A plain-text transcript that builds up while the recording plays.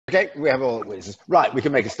Okay, we have all witnesses. Right, we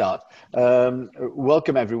can make a start.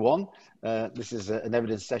 Welcome, everyone. This is an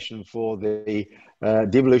evidence session for the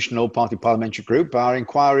Devolution All-Party Parliamentary Group, our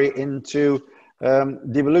inquiry into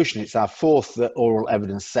devolution. It's our fourth oral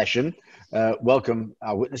evidence session. Welcome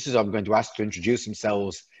our witnesses. I'm going to ask to introduce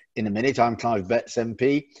themselves in a minute. I'm Clive Betts,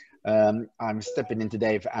 MP. I'm stepping in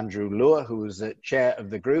today for Andrew Lure, who is chair of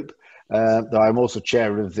the group, though I'm also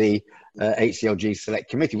chair of the HCLG Select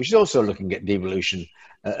Committee, which is also looking at devolution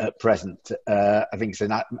at present. I think it's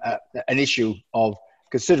an issue of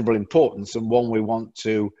considerable importance and one we want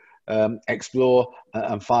to explore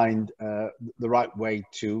and find the right way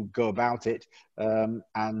to go about it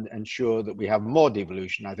and ensure that we have more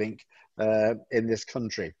devolution, I think, in this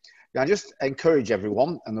country. Now, I just encourage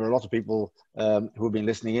everyone, and there are a lot of people who have been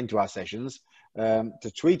listening into our sessions,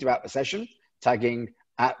 to tweet about the session, tagging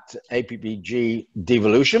at APPG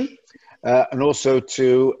Devolution, and also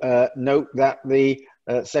to note that the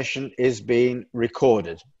session is being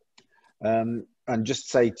recorded. And just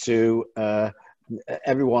say to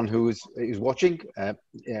everyone who is watching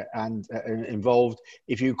and involved,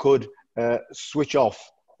 if you could switch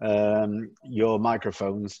off your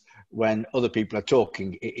microphones when other people are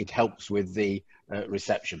talking, it helps with the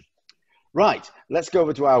reception. Right, let's go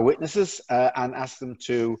over to our witnesses and ask them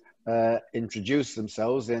to introduce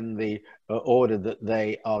themselves in the order that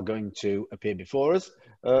they are going to appear before us.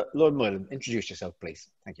 Lord Moylan, introduce yourself, please.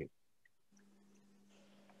 Thank you.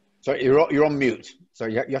 Sorry, you're on mute. So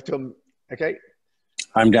you have to, okay.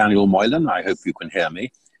 I'm Daniel Moylan. I hope you can hear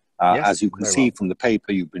me. Yes, as you can see from the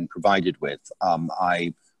paper you've been provided with,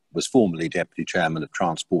 I was formerly Deputy Chairman of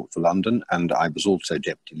Transport for London, and I was also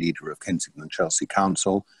Deputy Leader of Kensington and Chelsea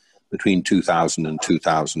Council between 2000 and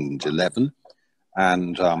 2011.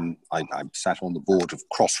 And I sat on the board of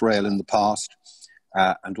Crossrail in the past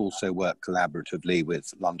and also worked collaboratively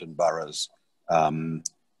with London boroughs in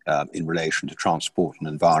relation to transport and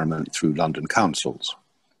environment through London councils,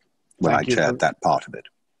 when I chaired that part of it.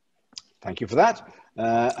 Thank you for that.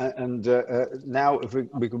 Now if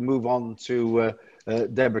we can move on to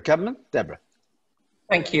Deborah Cadman. Deborah.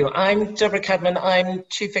 Thank you. I'm Deborah Cadman. I'm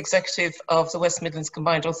Chief Executive of the West Midlands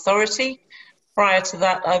Combined Authority. Prior to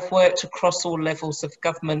that, I've worked across all levels of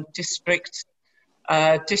government, district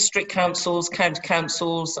councils, county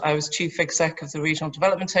councils. I was Chief Exec of the Regional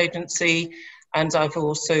Development Agency, and I've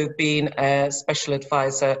also been a special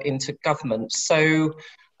advisor into government. So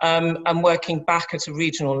I'm working back at a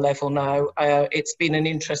regional level now. It's been an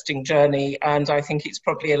interesting journey, and I think it's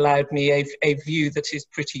probably allowed me a view that is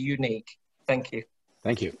pretty unique. Thank you.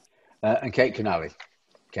 Thank you. And Kate Kennally.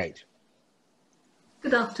 Kate.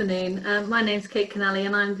 Good afternoon. My name's Kate Kennally,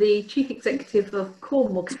 and I'm the Chief Executive of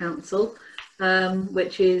Cornwall Council,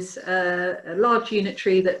 which is a large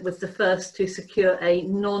unitary that was the first to secure a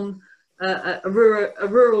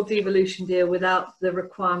rural devolution deal without the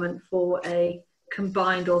requirement for a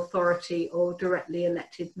combined authority or directly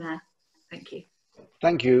elected mayor. Thank you.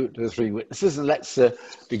 Thank you to the three witnesses, and let's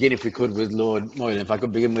begin, if we could, with Lord Moylan. If I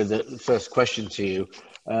could begin with the first question to you.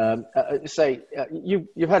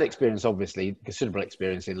 You've had experience, obviously, considerable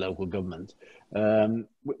experience in local government.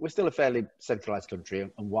 We're still a fairly centralised country,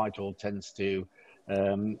 and Whitehall tends to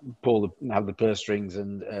have the purse strings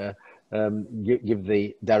and give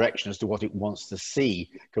the direction as to what it wants to see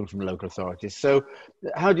come from local authorities. So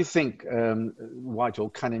how do you think Whitehall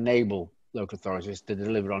can enable local authorities to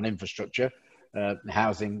deliver on infrastructure,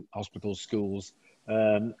 housing, hospitals, schools?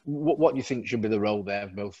 What do you think should be the role there,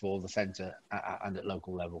 both for the centre and at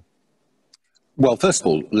local level? Well, first of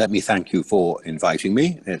all, let me thank you for inviting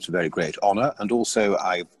me. It's a very great honour. And also,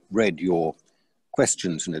 I've read your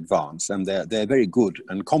questions in advance, and they're very good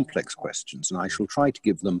and complex questions, and I shall try to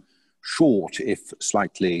give them short, if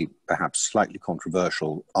perhaps slightly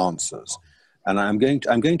controversial answers. And I'm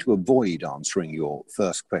going to avoid answering your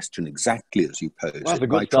first question exactly as you posed. Well, that's a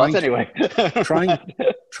good start anyway.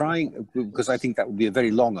 trying, because I think that would be a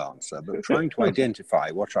very long answer, but trying to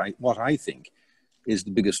identify what I think is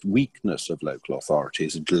the biggest weakness of local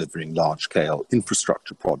authorities in delivering large-scale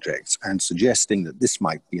infrastructure projects, and suggesting that this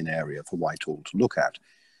might be an area for Whitehall to look at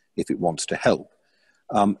if it wants to help.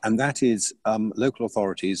 And that is local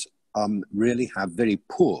authorities really have very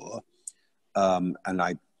poor, and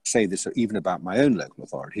I say this even about my own local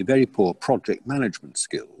authority, very poor project management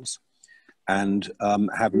skills, and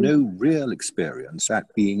have no real experience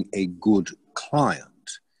at being a good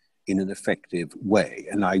client in an effective way.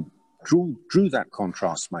 And I drew that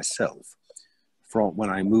contrast myself from when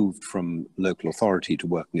I moved from local authority to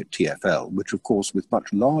working at TfL, which of course with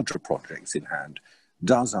much larger projects in hand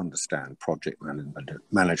does understand project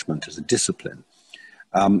management as a discipline.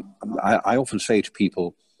 I often say to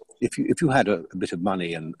people, if you had a bit of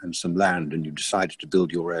money and some land and you decided to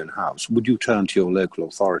build your own house, would you turn to your local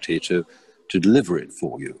authority to deliver it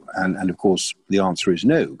for you? And of course, the answer is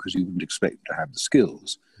no, because you wouldn't expect to have the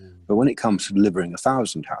skills. But when it comes to delivering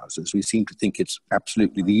 1,000 houses, we seem to think it's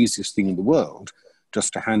absolutely the easiest thing in the world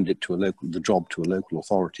just to hand it to the job to a local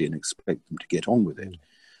authority and expect them to get on with it.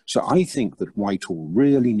 So I think that Whitehall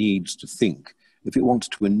really needs to think, if it wants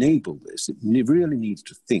to enable this, it really needs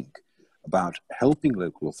to think about helping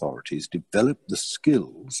local authorities develop the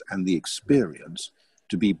skills and the experience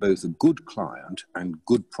to be both a good client and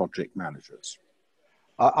good project managers.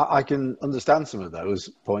 I can understand some of those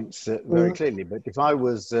points very clearly, but if I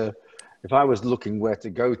was looking where to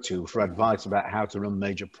go to for advice about how to run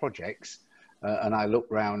major projects, and I look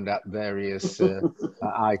round at various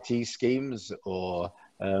IT schemes or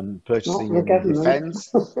purchasing in defence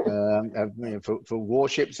for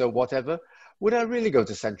warships or whatever, would I really go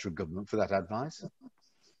to central government for that advice?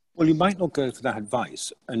 Well, you might not go for that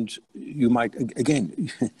advice, and you might,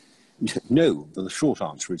 again, no, the short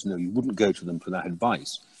answer is no, you wouldn't go to them for that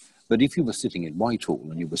advice. But if you were sitting in Whitehall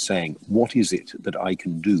and you were saying, what is it that I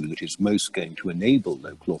can do that is most going to enable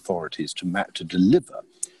local authorities to deliver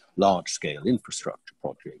large-scale infrastructure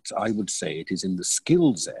projects, I would say it is in the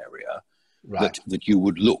skills area that you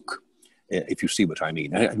would look, if you see what I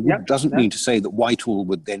mean. And it doesn't mean to say that Whitehall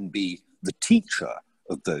would then be the teacher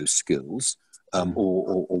of those skills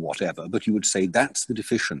or whatever, but you would say that's the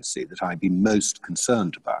deficiency that I'd be most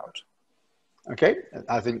concerned about. Okay,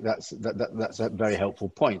 I think that's a very helpful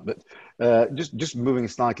point. But just moving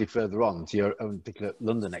slightly further on to your own particular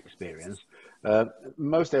London experience,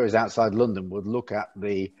 most areas outside London would look at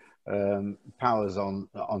the powers on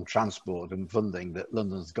transport and funding that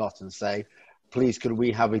London's got and say, please, could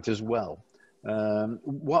we have it as well?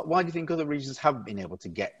 Why do you think other regions haven't been able to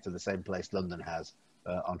get to the same place London has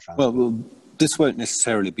on transport? Well, this won't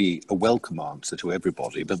necessarily be a welcome answer to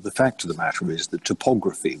everybody, but the fact of the matter is that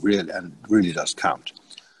topography really does count.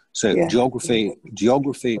 So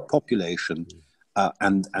geography, population,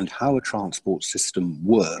 and how a transport system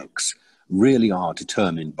works really are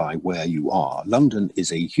determined by where you are. London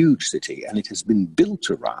is a huge city, and it has been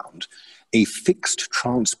built around a fixed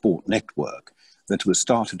transport network that was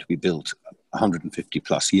started to be built 150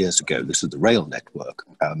 plus years ago. This is the rail network,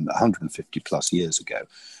 150 plus years ago,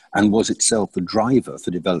 and was itself a driver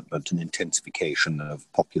for development and intensification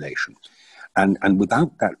of population. And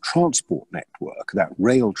without that transport network, that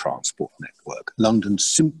rail transport network, London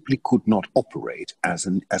simply could not operate as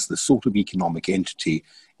the sort of economic entity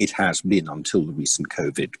it has been until the recent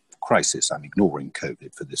COVID crisis. I'm ignoring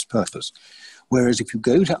COVID for this purpose. Whereas if you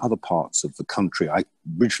go to other parts of the country, I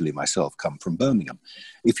originally myself come from Birmingham.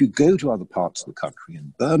 If you go to other parts of the country,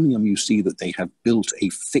 in Birmingham, you see that they have built a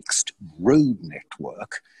fixed road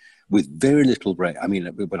network with very little rail. I mean,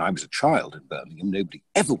 when I was a child in Birmingham, nobody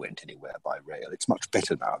ever went anywhere by rail. It's much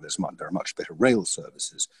better now. There are much better rail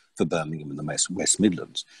services for Birmingham and the West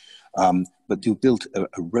Midlands. But you built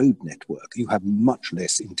a road network. You have much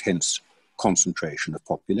less intense concentration of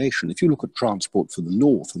population. If you look at transport for the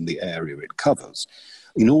north and the area it covers,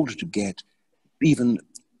 in order to get even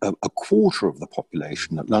a quarter of the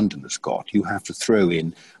population that London has got, you have to throw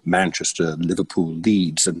in Manchester, Liverpool,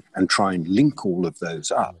 Leeds, and try and link all of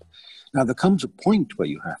those up. Now, there comes a point where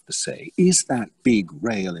you have to say, is that big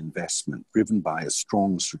rail investment driven by a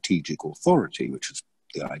strong strategic authority, which is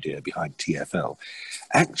the idea behind TfL,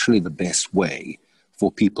 actually the best way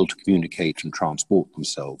for people to communicate and transport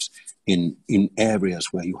themselves in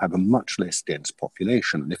areas where you have a much less dense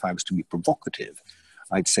population? And if I was to be provocative,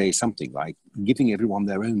 I'd say something like giving everyone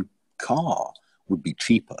their own car would be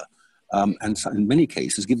cheaper. And so in many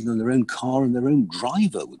cases, giving them their own car and their own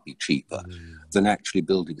driver would be cheaper than actually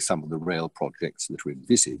building some of the rail projects that are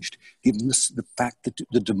envisaged, given the fact that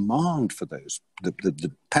the demand for those,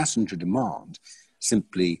 the passenger demand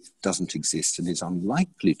simply doesn't exist and is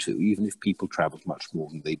unlikely to, even if people travel much more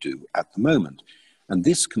than they do at the moment. And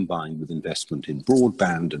this, combined with investment in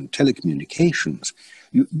broadband and telecommunications,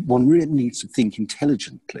 one really needs to think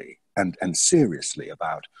intelligently and seriously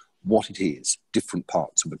about what it is different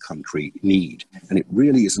parts of the country need. And it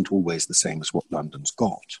really isn't always the same as what London's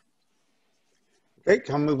got. Okay,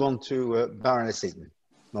 can I move on to Baroness Eaton?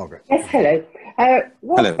 Margaret. Yes, hello. Hello,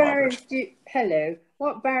 Margaret.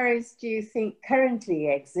 What barriers do you think currently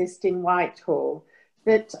exist in Whitehall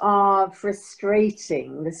that are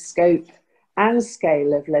frustrating the scope and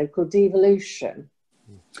scale of local devolution?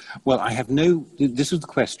 Well, this is the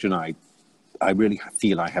question I really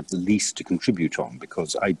feel I have the least to contribute on,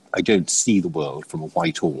 because I don't see the world from a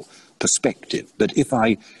Whitehall perspective. But if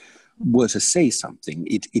I were to say something,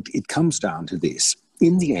 it comes down to this.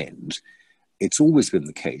 In the end, it's always been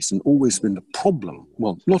the case and always been the problem.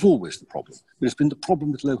 Well, not always the problem, but it's been the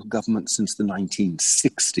problem with local government since the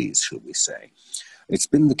 1960s, shall we say. It's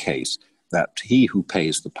been the case that he who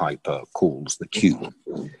pays the piper calls the tune.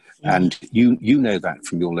 And you know that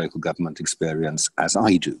from your local government experience, as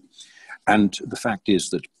I do. And the fact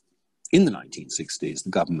is that in the 1960s, the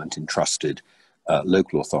government entrusted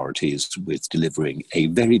local authorities with delivering a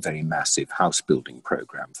very, very massive house building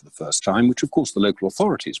program for the first time, which of course the local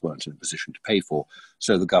authorities weren't in a position to pay for.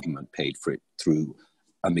 So the government paid for it through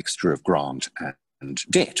a mixture of grant and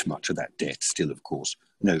debt, much of that debt still, of course,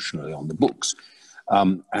 notionally on the books.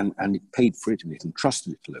 And it paid for it and it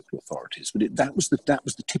entrusted it to local authorities. But that was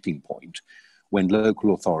the tipping point when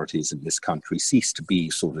local authorities in this country ceased to be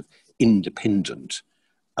sort of independent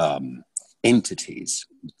entities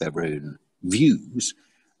with their own views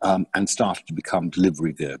and started to become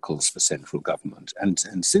delivery vehicles for central government.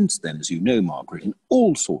 And since then, as you know, Margaret, in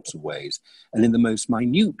all sorts of ways and in the most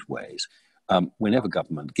minute ways, whenever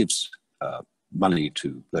government gives money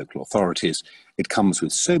to local authorities, it comes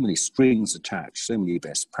with so many strings attached, so many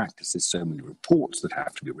best practices, so many reports that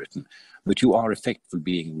have to be written, that you are effectively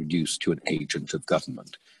being reduced to an agent of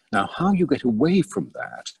government. Now, how you get away from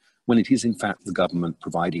that when it is in fact the government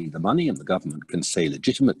providing the money, and the government can say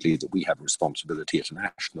legitimately that we have a responsibility at a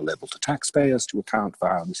national level to taxpayers to account for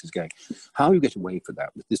how this is going. How you get away from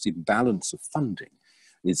that with this imbalance of funding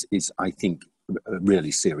is I think, a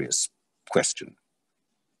really serious question.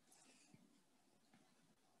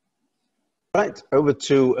 Right, over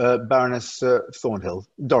to Baroness Thornhill.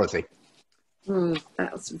 Dorothy.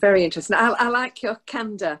 That's very interesting. I like your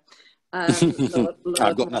candour. Lord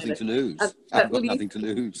I've got nothing to lose. I've got nothing to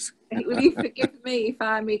lose. Will you forgive me if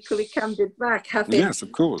I'm equally candid back? Having, yes,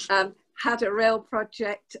 of course. Had a rail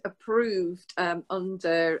project approved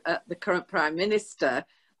under the current Prime Minister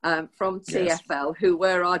from TfL, yes, who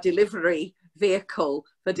were our delivery vehicle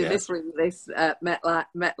for delivering this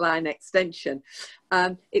Met Line extension.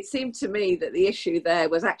 It seemed to me that the issue there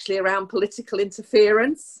was actually around political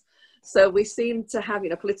interference. So we seem to have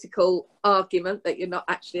a political argument that you're not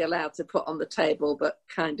actually allowed to put on the table, but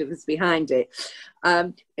kind of is behind it.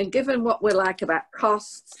 And given what we're like about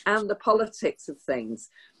costs and the politics of things,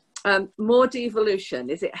 more devolution,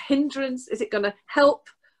 is it a hindrance? Is it going to help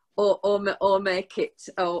or make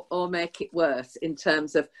it worse in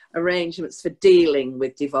terms of arrangements for dealing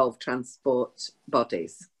with devolved transport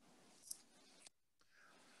bodies?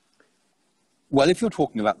 Well, if you're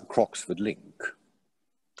talking about the Croxford link,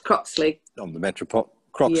 Croxley on the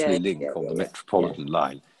link on the Metropolitan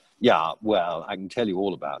line. Yeah, well, I can tell you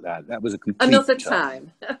all about that. That was a complete another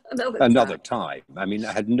time. Another time. I mean,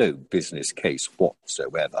 I had no business case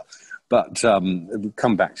whatsoever. But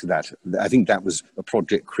come back to that. I think that was a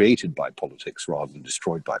project created by politics rather than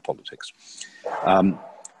destroyed by politics.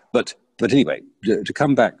 But anyway, to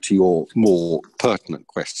come back to your more pertinent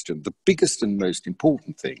question, the biggest and most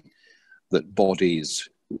important thing that bodies,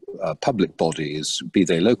 public bodies, be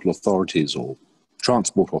they local authorities or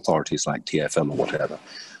transport authorities like TfL or whatever,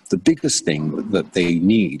 the biggest thing that they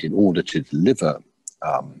need in order to deliver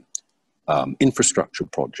infrastructure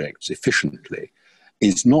projects efficiently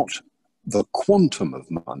is not the quantum of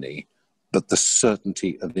money, but the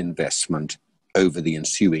certainty of investment over the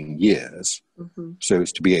ensuing years, so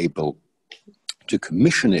as to be able to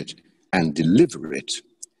commission it and deliver it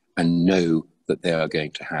and know that they are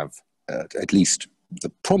going to have at least the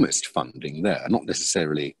promised funding there, not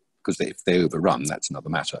necessarily, because if they overrun, that's another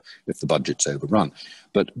matter, if the budget's overrun.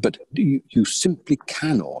 But you simply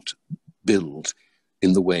cannot build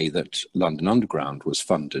in the way that London Underground was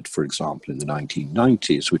funded, for example, in the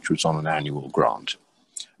 1990s, which was on an annual grant.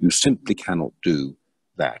 You simply cannot do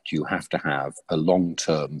that. You have to have a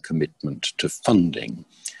long-term commitment to funding.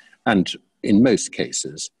 And in most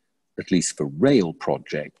cases, at least for rail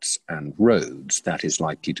projects and roads, that is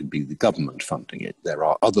likely to be the government funding it. There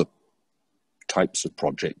are other types of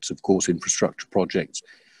projects, of course, infrastructure projects,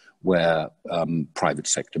 where private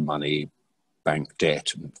sector money, bank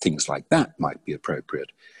debt, and things like that might be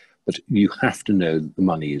appropriate. But you have to know that the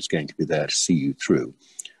money is going to be there to see you through,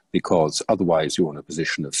 because otherwise you're in a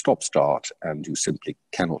position of stop-start and you simply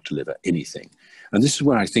cannot deliver anything. And this is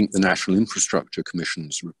where I think the National Infrastructure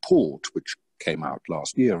Commission's report, which came out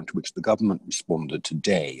last year and to which the government responded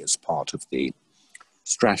today as part of the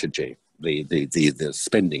strategy, the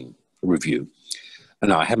spending review.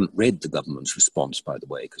 And I haven't read the government's response, by the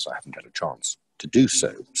way, because I haven't had a chance to do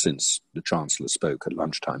so since the Chancellor spoke at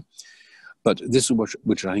lunchtime. But this is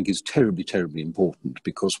which I think is terribly, terribly important,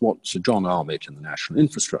 because what Sir John Armitt and the National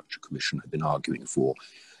Infrastructure Commission have been arguing for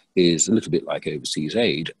is a little bit like overseas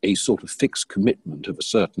aid, a sort of fixed commitment of a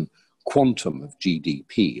certain quantum of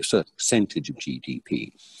GDP, a certain percentage of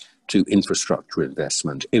GDP, to infrastructure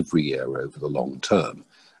investment every year over the long term.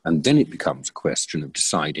 And then it becomes a question of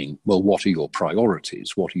deciding, well, what are your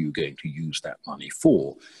priorities? What are you going to use that money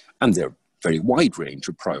for? And there are a very wide range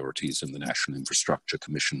of priorities in the National Infrastructure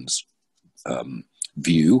Commission's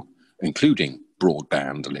view, including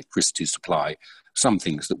broadband, electricity supply, some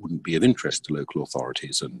things that wouldn't be of interest to local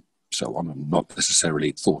authorities and so on, and not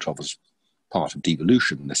necessarily thought of as part of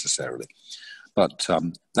devolution necessarily. But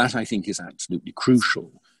that, I think, is absolutely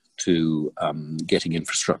crucial to getting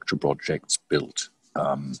infrastructure projects built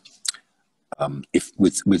if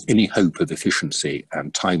with any hope of efficiency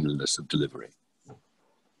and timeliness of delivery.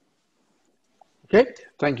 Okay,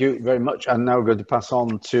 thank you very much. And now we're going to pass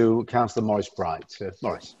on to Councillor Maurice Bright.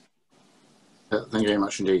 Maurice. Thank you very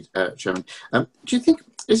much indeed, Chairman. Do you think,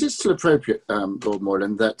 is it still appropriate, Lord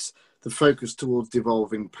Moylan, that the focus towards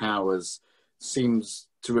devolving powers seems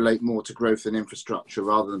to relate more to growth in infrastructure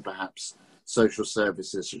rather than perhaps social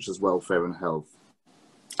services such as welfare and health?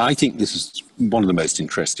 I think this is one of the most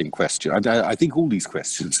interesting questions. I think all these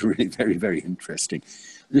questions are really very, very interesting.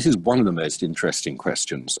 This is one of the most interesting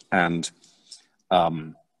questions, and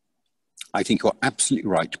I think you're absolutely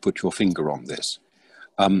right to put your finger on this.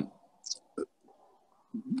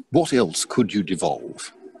 What else could you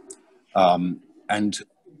devolve? And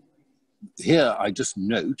here I just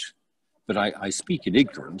note, but I speak in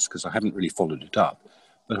ignorance because I haven't really followed it up,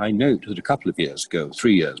 but I note that a couple of years ago,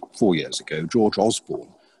 4 years ago, George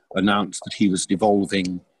Osborne announced that he was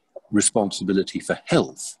devolving responsibility for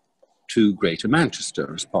health to Greater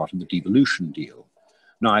Manchester as part of the devolution deal.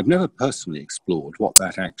 Now, I've never personally explored what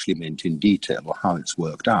that actually meant in detail or how it's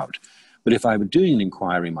worked out, but if I were doing an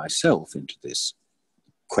inquiry myself into this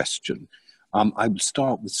question, I would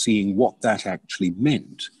start with seeing what that actually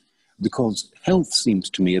meant, because health seems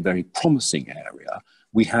to me a very promising area.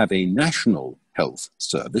 We have a national health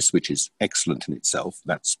service, which is excellent in itself,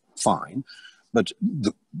 that's fine, but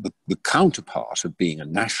the counterpart of being a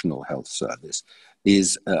national health service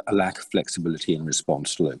is a lack of flexibility in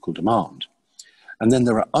response to local demand. And then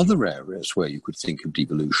there are other areas where you could think of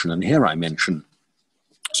devolution, and here I mention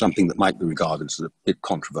something that might be regarded as a bit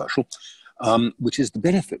controversial, which is the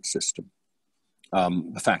benefit system.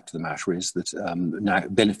 The fact of the matter is that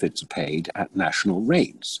benefits are paid at national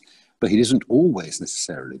rates, but it isn't always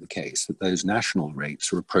necessarily the case that those national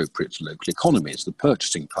rates are appropriate to local economies. The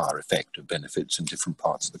purchasing power effect of benefits in different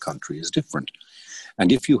parts of the country is different.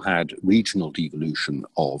 And if you had regional devolution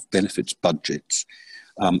of benefits budgets,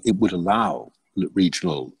 it would allow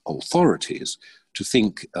regional authorities to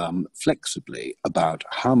think flexibly about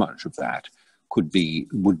how much of that would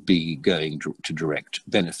be going to direct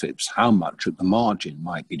benefits, how much at the margin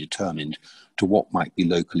might be determined to what might be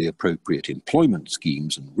locally appropriate employment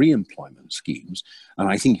schemes and re-employment schemes. And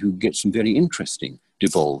I think you get some very interesting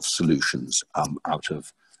devolved solutions out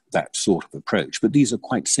of that sort of approach. But these are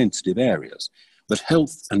quite sensitive areas. But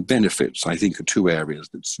health and benefits, I think, are two areas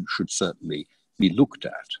that should certainly be looked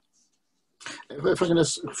at. If I can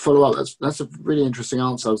just follow up, that's a really interesting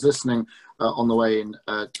answer. I was listening on the way in.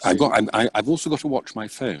 I've also got to watch my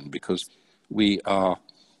phone because we are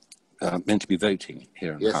meant to be voting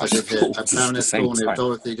here in the House. Yes, I did hear.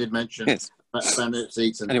 Dorothy did mention Baroness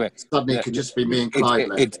Eaton. Anyway, suddenly it could just be me and Clyde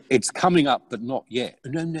left. It's coming up, but not yet.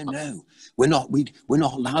 No. We're not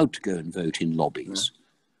allowed to go and vote in lobbies. Yeah.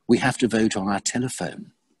 We have to vote on our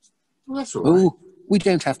telephone. Well, that's all right. Oh, we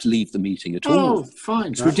don't have to leave the meeting at all. Oh,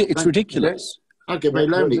 fine. It's ridiculous. I'll get very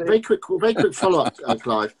lonely. Very quick follow-up,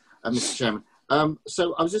 Clive, Mr. Chairman.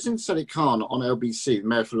 So I was listening to Sadiq Khan on LBC, the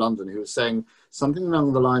Mayor for London, who was saying something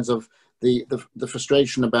along the lines of the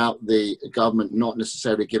frustration about the government not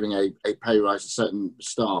necessarily giving a pay rise to certain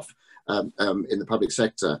staff in the public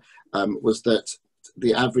sector, was that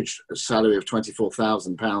the average salary of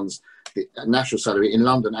 £24,000, the national salary in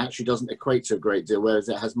London, actually doesn't equate to a great deal, whereas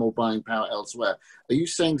it has more buying power elsewhere. Are you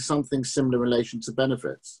saying something similar in relation to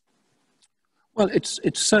benefits? Well, it's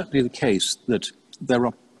certainly the case that there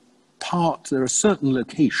are certain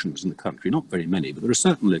locations in the country, not very many, but there are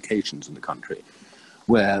certain locations in the country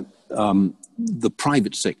where the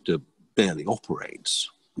private sector barely operates.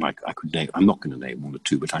 Like I'm not going to name one or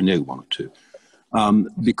two, but I know one or two,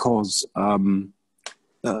 because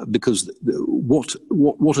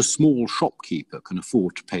what a small shopkeeper can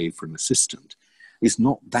afford to pay for an assistant is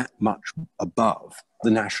not that much above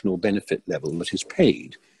the national benefit level that is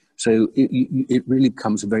paid. So it really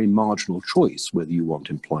becomes a very marginal choice whether you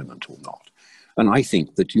want employment or not. And I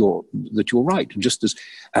think that you're right.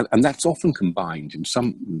 And that's often combined in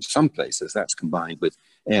some places. That's combined with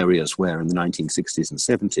areas where in the 1960s and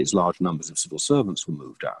 70s large numbers of civil servants were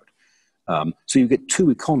moved out. So you get two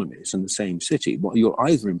economies in the same city. Well, you're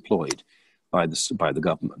either employed by the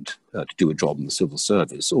government to do a job in the civil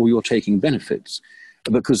service, or you're taking benefits,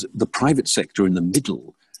 because the private sector in the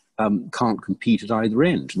middle can't compete at either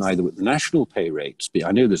end, neither with the national pay rates.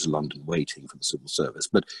 I know there's a London waiting for the civil service,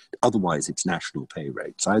 but otherwise it's national pay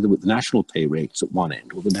rates, either with the national pay rates at one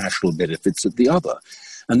end or the national benefits at the other.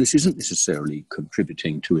 And this isn't necessarily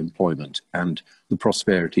contributing to employment and the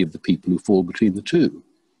prosperity of the people who fall between the two.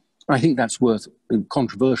 I think that's worth,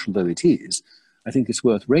 controversial though it is, I think it's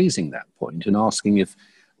worth raising that point and asking if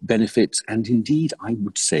benefits, and indeed I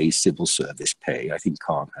would say civil service pay, I think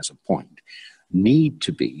Khan has a point,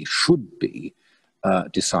 should be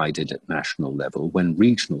decided at national level when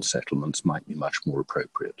regional settlements might be much more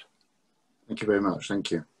appropriate. Thank you very much.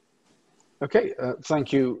 Thank you. Okay,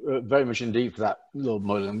 thank you very much indeed for that, Lord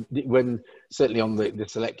Moylan. When certainly on the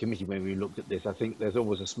select committee, when we looked at this, I think there's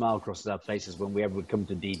always a smile across our faces when we ever would come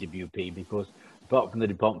to DWP, because apart from the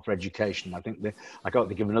Department for Education, I think I can't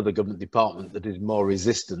think of another government department that is more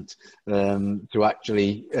resistant to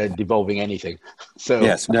actually devolving anything. So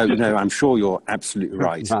yes, no, I'm sure you're absolutely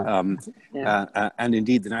right. And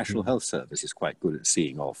indeed, the National Health Service is quite good at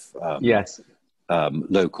seeing off. Yes.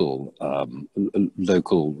 Local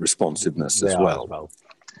responsiveness as well.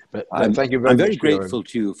 But thank you very much. I'm very grateful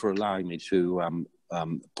to you for allowing me to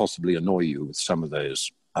possibly annoy you with some of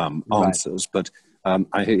those answers, but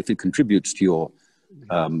I hope if it contributes to your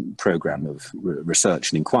program of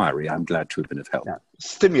research and inquiry, I'm glad to have been of help. Yeah.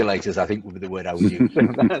 Stimulators, I think, would be the word I would use.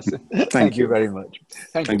 Thank you very much.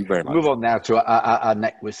 Thank you very much. Move on now to our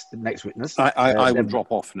next witness. I will drop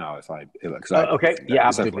off now if I. Okay, yeah,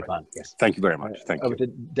 absolutely fine. Yes. Thank you very much. Thank you. Over to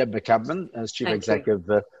Deborah Cadman as Chief Exec of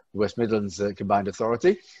the West Midlands Combined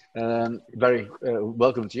Authority. Very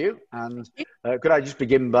welcome to you. And could I just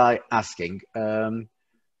begin by asking?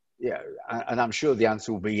 Yeah, and I'm sure the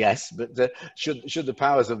answer will be yes, but should the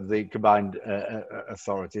powers of the combined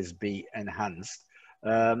authorities be enhanced?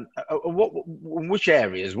 Which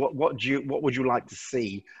areas? What would you like to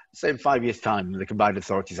see, say in 5 years' time, the combined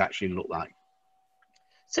authorities actually look like?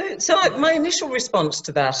 So my initial response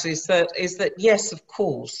to that is that yes, of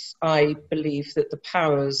course, I believe that the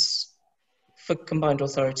powers for combined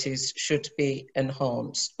authorities should be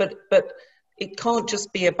enhanced, but it can't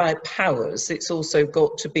just be about powers, it's also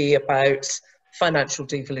got to be about financial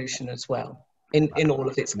devolution as well, in all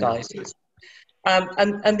of its guises.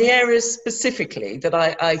 And the areas specifically that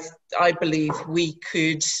I believe we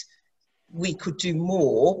could do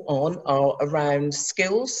more on are around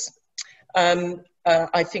skills.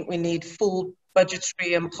 I think we need full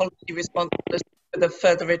budgetary and policy responsibility for the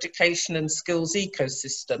further education and skills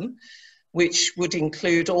ecosystem, which would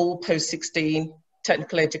include all post-16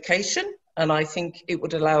 technical education. And I think it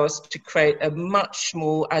would allow us to create a much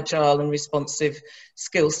more agile and responsive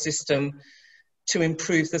skills system to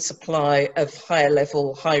improve the supply of higher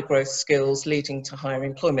level, high growth skills leading to higher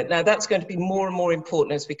employment. Now, that's going to be more and more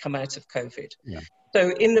important as we come out of COVID. Yeah.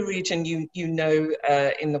 So in the region, in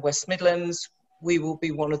the West Midlands, we will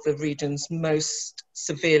be one of the regions most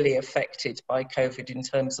severely affected by COVID in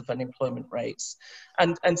terms of unemployment rates,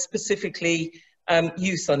 and specifically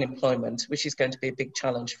youth unemployment, which is going to be a big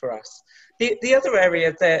challenge for us. The other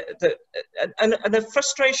area and a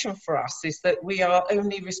frustration for us is that we are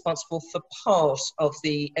only responsible for part of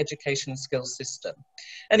the education skills system.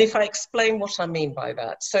 And if I explain what I mean by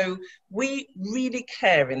that, so we really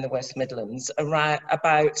care in the West Midlands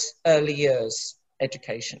about early years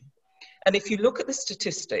education. And if you look at the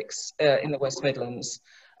statistics in the West Midlands,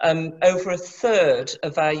 over a third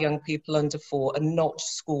of our young people under 4 are not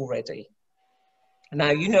school ready.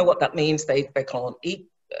 Now, you know what that means. They can't eat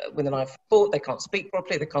with a knife and fork, they can't speak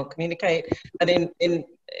properly, they can't communicate, and in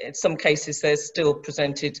some cases they're still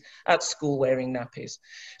presented at school wearing nappies.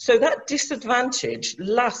 So that disadvantage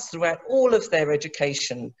lasts throughout all of their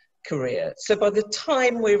education career. So by the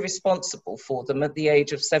time we're responsible for them at the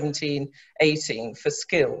age of 17, 18 for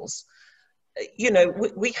skills, you know,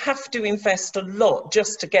 we have to invest a lot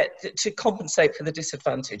just to compensate for the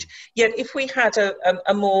disadvantage. Yet if we had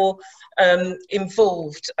a more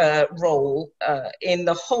involved role in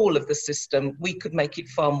the whole of the system, we could make it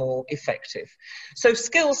far more effective. So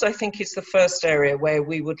skills, I think, is the first area where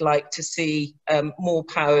we would like to see more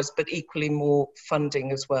powers, but equally more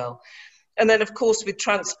funding as well. And then, of course, with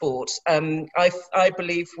transport, I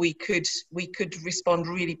believe we could respond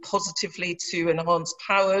really positively to enhanced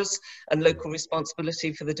powers and local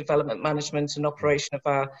responsibility for the development, management and operation of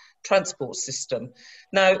our transport system.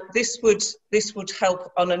 Now, this would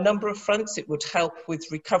help on a number of fronts. It would help with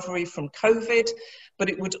recovery from COVID, but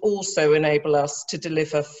it would also enable us to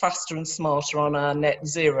deliver faster and smarter on our net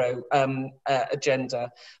zero agenda,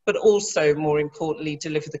 but also, more importantly,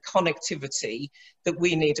 deliver the connectivity that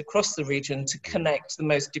we need across the region to connect the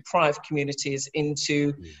most deprived communities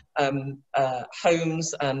into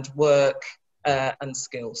homes and work and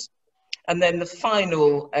skills. And then the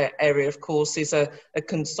final area, of course, is a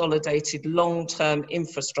consolidated long-term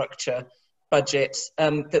infrastructure budget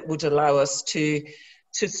that would allow us to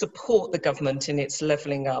support the government in its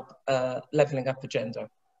levelling up agenda.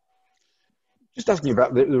 Just asking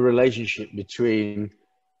about the relationship between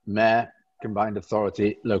mayor, combined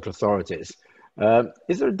authority, local authorities.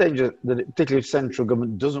 Is there a danger that, particularly if central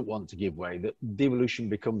government doesn't want to give way, that devolution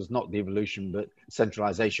becomes not devolution but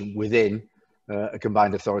centralisation within a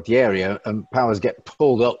combined authority area, and powers get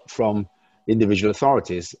pulled up from individual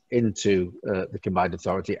authorities into the combined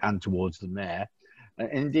authority and towards the mayor?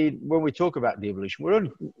 Indeed, when we talk about devolution,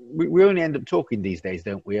 we only end up talking these days,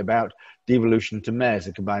 don't we, about devolution to mayors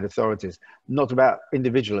and combined authorities, not about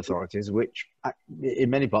individual authorities, which in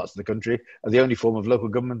many parts of the country are the only form of local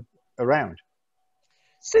government around.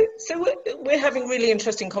 So we're having really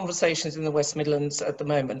interesting conversations in the West Midlands at the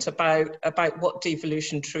moment about what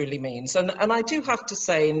devolution truly means. And I do have to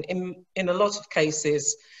say, in a lot of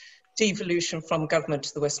cases, devolution from government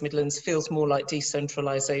to the West Midlands feels more like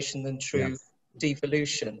decentralisation than true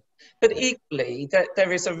devolution. But equally,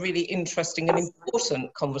 there is a really interesting and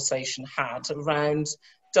important conversation had around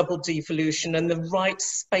double devolution and the right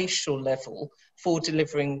spatial level for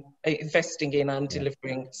delivering, investing in and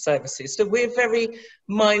delivering services. So we're very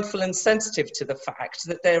mindful and sensitive to the fact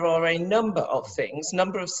that there are a number of things,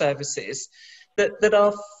 number of services that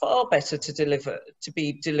are far better to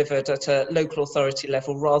be delivered at a local authority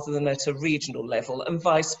level rather than at a regional level, and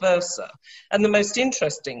vice versa. And the most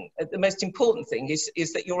important thing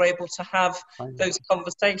is that you're able to have those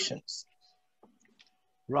conversations.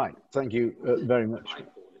 Right, thank you very much.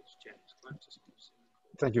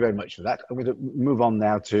 Thank you very much for that. I'm going to move on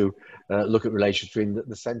now to look at relations between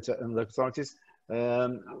the centre and local authorities.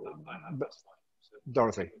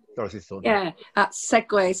 Dorothy thought. Yeah, that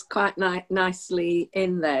segues quite nicely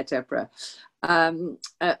in there, Deborah.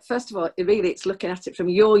 First of all, it's looking at it from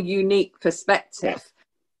your unique perspective,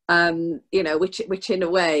 you know, which in a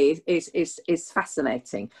way is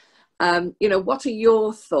fascinating. You know, what are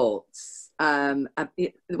your thoughts?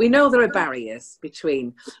 We know there are barriers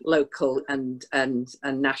between local and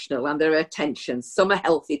national, and there are tensions. Some are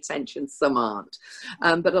healthy tensions, some aren't.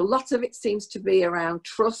 But a lot of it seems to be around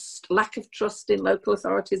trust, lack of trust in local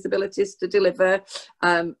authorities' abilities to deliver,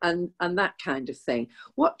 and that kind of thing.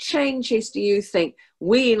 What changes do you think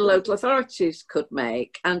we in local authorities could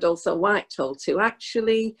make, and also Whitehall, to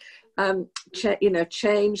actually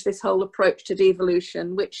change this whole approach to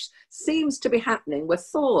devolution, which seems to be happening? We're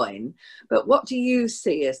thawing, but what do you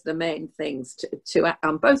see as the main things to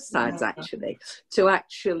on both sides actually, to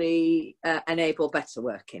actually enable better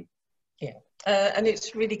working? Yeah, and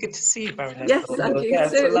it's really good to see you, Baroness. Yes, thank you. Yeah,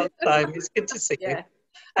 it's a long time. It's good to see you.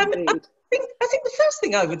 I think the first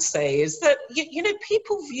thing I would say is that you know,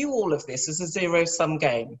 people view all of this as a zero-sum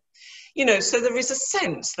game. You know, so there is a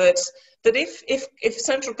sense that if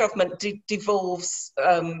central government devolves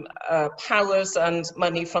powers and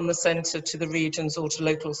money from the centre to the regions or to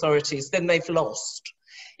local authorities, then they've lost.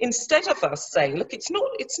 Instead of us saying, look, it's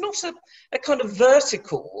not a kind of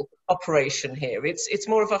vertical operation here. It's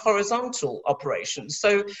more of a horizontal operation.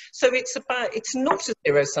 So it's not a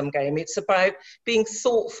zero-sum game. It's about being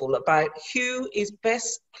thoughtful about who is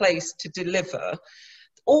best placed to deliver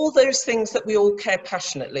all those things that we all care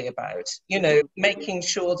passionately about, you know, making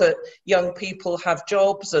sure that young people have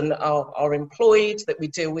jobs and are employed, that we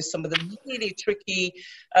deal with some of the really tricky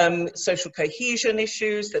social cohesion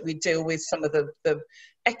issues, that we deal with some of the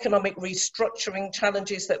economic restructuring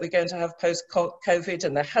challenges that we're going to have post-COVID,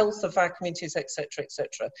 and the health of our communities, etc.,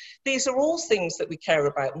 etc. These are all things that we care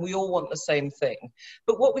about, and we all want the same thing.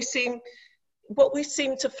 But what we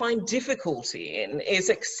seem to find difficulty in is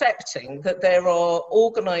accepting that there are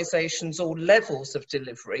organisations or levels of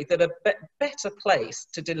delivery that are better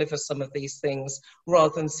placed to deliver some of these things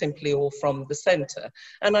rather than simply all from the centre.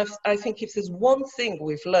 And I think if there's one thing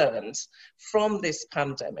we've learned from this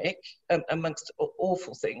pandemic, amongst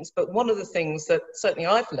awful things, but one of the things that certainly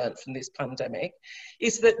I've learned from this pandemic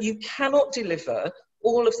is that you cannot deliver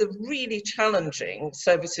all of the really challenging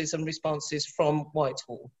services and responses from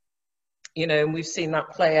Whitehall. You know, and we've seen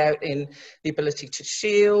that play out in the ability to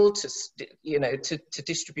shield, to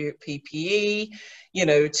distribute PPE, you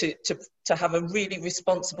know, to have a really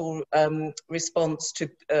responsible response to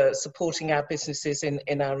supporting our businesses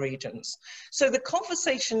in our regions. So the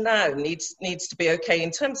conversation now needs to be, okay,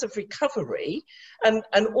 in terms of recovery, and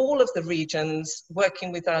all of the regions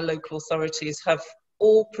working with our local authorities have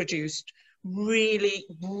all produced really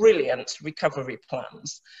brilliant recovery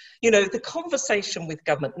plans. You know, the conversation with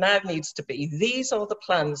government now needs to be, these are the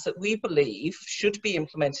plans that we believe should be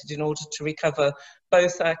implemented in order to recover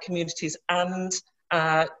both our communities and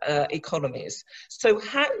our economies. So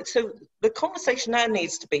the conversation now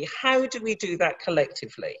needs to be, how do we do that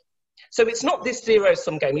collectively? So it's not this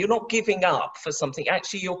zero-sum game. You're not giving up for something.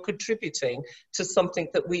 Actually, you're contributing to something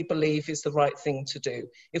that we believe is the right thing to do.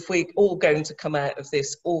 If we're all going to come out of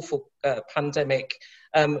this awful pandemic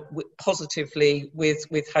positively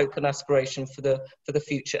with hope and aspiration for the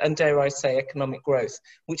future, and dare I say, economic growth,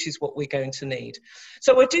 which is what we're going to need.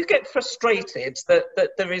 So I do get frustrated that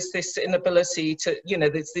there is this inability to, you know,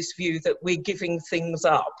 there's this view that we're giving things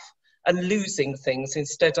up and losing things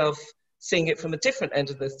instead of seeing it from a different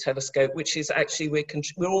end of the telescope, which is actually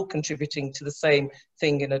we're all contributing to the same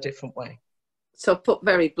thing in a different way. So put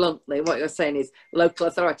very bluntly, what you're saying is local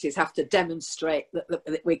authorities have to demonstrate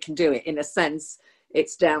that we can do it. In a sense,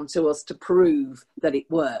 it's down to us to prove that it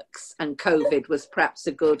works. And COVID was perhaps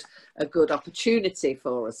a good opportunity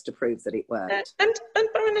for us to prove that it worked. And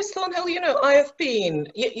Baroness Thornhill, you know, I have been,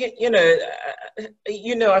 you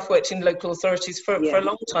know, I've worked in local authorities for a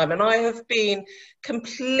long time, and I have been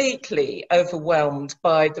completely overwhelmed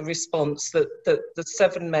by the response that the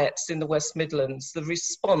 7 Mets in the West Midlands, the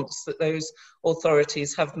response that those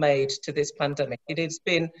authorities have made to this pandemic. It has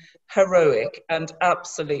been heroic and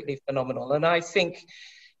absolutely phenomenal. And I think,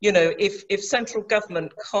 you know, if central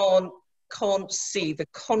government can't see the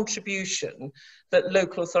contribution that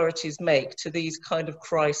local authorities make to these kind of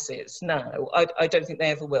crises now, I don't think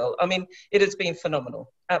they ever will. I mean, it has been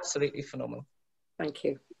phenomenal, absolutely phenomenal. Thank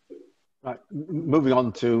you. Right, moving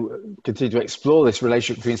on to continue to explore this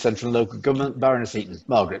relationship between central and local government. Baroness Eaton.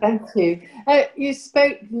 Margaret. Thank you. You've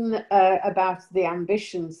spoken about the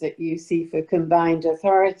ambitions that you see for combined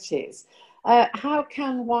authorities. How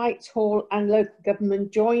can Whitehall and local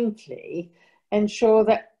government jointly ensure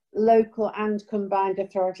that local and combined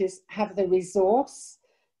authorities have the resource,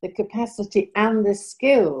 the capacity and the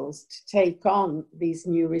skills to take on these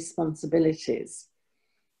new responsibilities?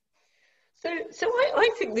 So I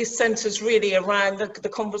think this centres really around the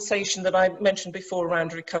conversation that I mentioned before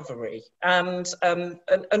around recovery, and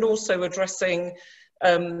also addressing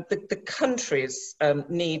the country's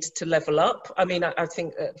need to level up. I mean, I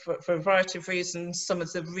think for a variety of reasons, some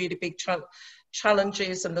of the really big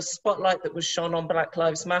challenges and the spotlight that was shone on Black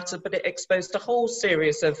Lives Matter, but it exposed a whole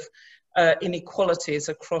series of inequalities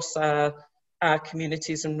across our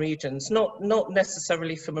communities and regions, not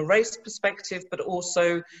necessarily from a race perspective, but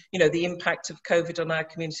also, you know, the impact of COVID on our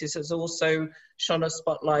communities has also shone a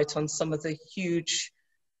spotlight on some of the huge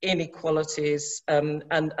inequalities and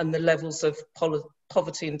the levels of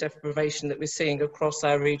poverty and deprivation that we're seeing across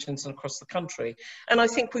our regions and across the country. And I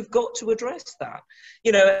think we've got to address that,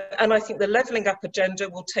 you know, and I think the levelling up agenda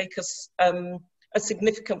will take us a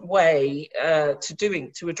significant way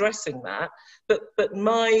to addressing that. But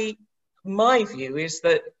my view is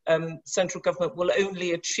that central government will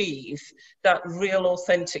only achieve that real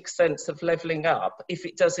authentic sense of levelling up if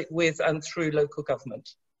it does it with and through local government.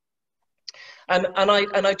 And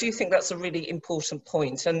I do think that's a really important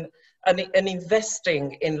point. And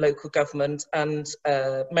investing in local government and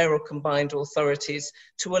mayoral combined authorities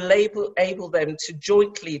to enable them to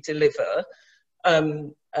jointly deliver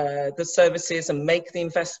the services and make the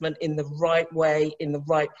investment in the right way, in the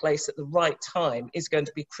right place, at the right time is going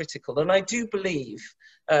to be critical. And I do believe,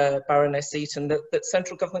 Baroness Eaton, that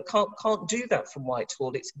central government can't do that from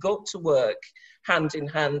Whitehall. It's got to work hand in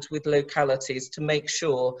hand with localities to make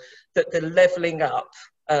sure that the levelling up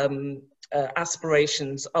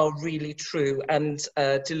aspirations are really true and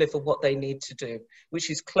deliver what they need to do, which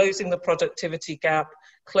is closing the productivity gap,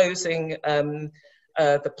 closing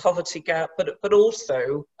the poverty gap, but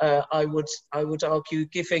also I would argue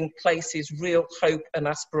giving places real hope and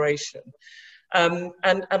aspiration. And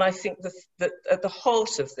I think that at the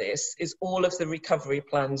heart of this is all of the recovery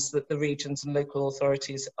plans that the regions and local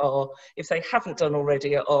authorities are, if they haven't done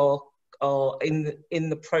already, are in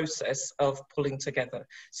the process of pulling together.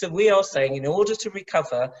 So we are saying, in order to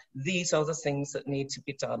recover, these are the things that need to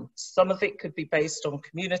be done. Some of it could be based on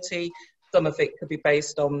community Some of it could be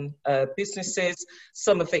based on businesses.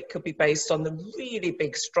 Some of it could be based on the really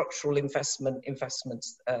big structural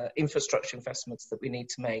investments, infrastructure investments that we need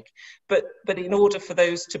to make. But in order for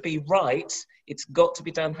those to be right, it's got to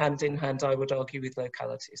be done hand in hand, I would argue, with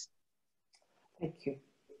localities. Thank you.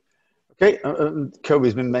 Okay, COVID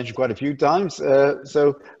has been mentioned quite a few times.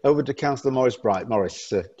 So over to Councillor Morris Bright. Morris,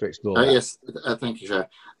 to explore that. Yes, thank you, Chair.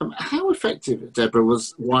 How effective, Deborah,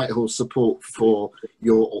 was Whitehall's support for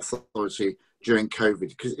your authority during COVID?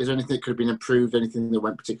 Because is there anything that could have been improved, anything that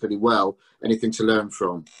went particularly well, anything to learn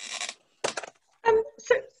from?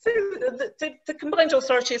 The combined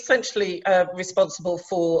authority is essentially responsible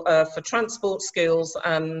for transport skills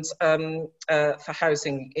and for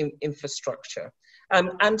housing infrastructure.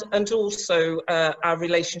 And also our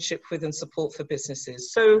relationship with and support for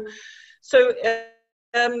businesses. So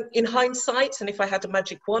in hindsight, and if I had a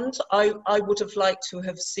magic wand, I would have liked to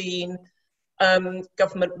have seen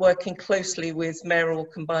government working closely with mayoral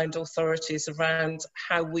combined authorities around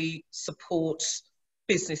how we support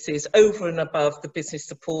businesses over and above the business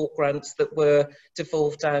support grants that were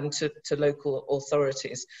devolved down to local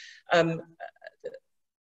authorities.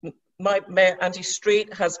 My Mayor Andy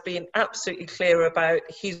Street has been absolutely clear about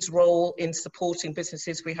his role in supporting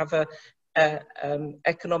businesses. We have an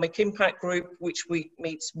economic impact group which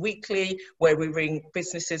meets weekly, where we bring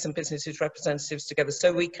businesses and businesses representatives together,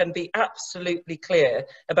 so we can be absolutely clear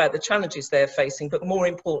about the challenges they're facing, but more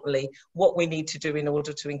importantly, what we need to do in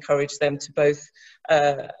order to encourage them to both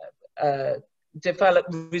develop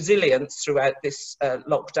resilience throughout this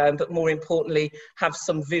lockdown, but more importantly, have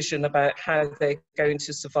some vision about how they're going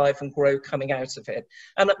to survive and grow coming out of it.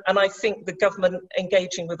 And I think the government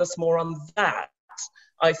engaging with us more on that,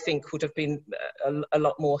 I think, would have been a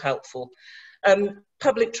lot more helpful.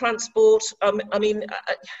 Public transport, I mean,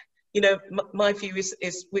 you know, my view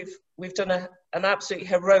is we've done an absolutely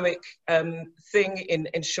heroic thing in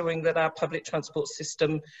ensuring that our public transport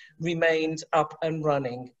system remained up and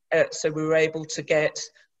running. So we were able to get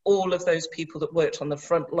all of those people that worked on the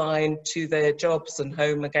front line to their jobs and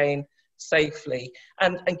home again safely,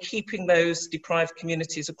 and keeping those deprived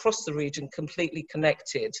communities across the region completely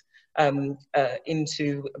connected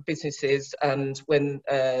into businesses, and when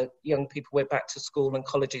young people went back to school and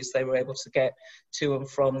colleges, they were able to get to and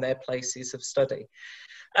from their places of study.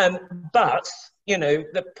 But you know,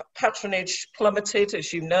 the patronage plummeted,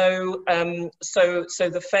 as you know, so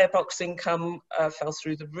the fare box income fell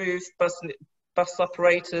through the roof. Bus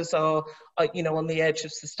operators are you know, on the edge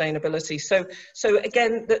of sustainability. So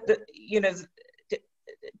again, you know,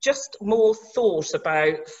 just more thought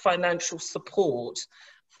about financial support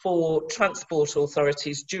for transport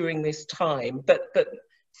authorities during this time, but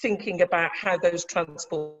thinking about how those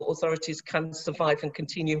transport authorities can survive and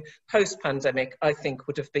continue post-pandemic, I think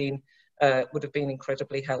would have been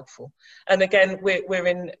incredibly helpful. And again,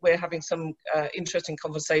 we're having some interesting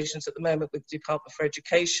conversations at the moment with the Department for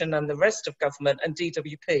Education and the rest of government and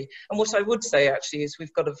DWP. And what I would say actually is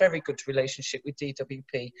we've got a very good relationship with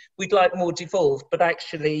DWP. We'd like more devolved, but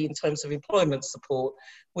actually in terms of employment support,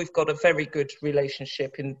 we've got a very good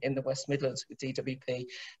relationship in the West Midlands with DWP.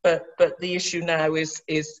 But the issue now is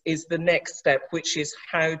the next step, which is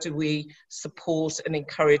how do we support and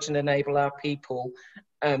encourage and enable our people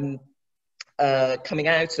coming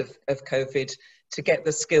out of COVID to get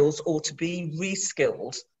the skills or to be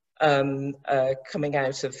re-skilled coming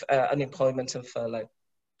out of unemployment and furlough.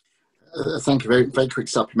 Thank you. Very, very quick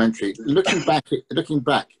supplementary. Looking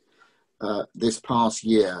back this past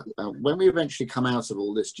year, when we eventually come out of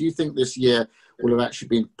all this, do you think this year will have actually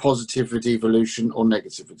been positive for devolution or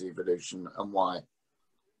negative for devolution, and why?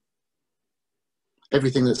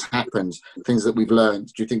 Everything that's happened, things that we've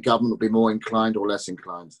learned, do you think government will be more inclined or less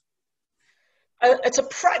inclined? At a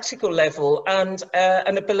practical level, and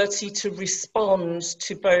an ability to respond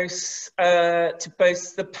to both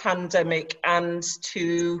the pandemic and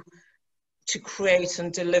to create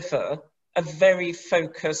and deliver a very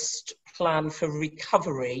focused plan for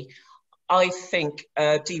recovery, I think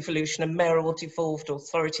devolution and mayoral devolved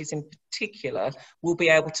authorities in particular will be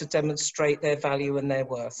able to demonstrate their value and their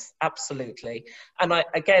worth, absolutely. And I,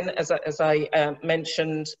 again, as I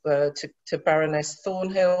mentioned to Baroness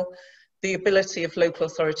Thornhill, the ability of local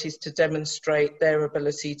authorities to demonstrate their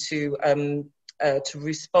ability to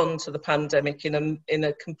respond to the pandemic in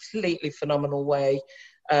a completely phenomenal way,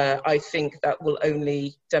 I think that will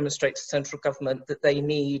only demonstrate to central government that they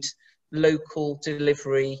need local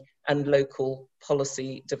delivery and local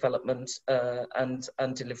policy development and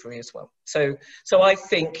delivery as well. So I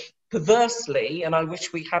think perversely, and I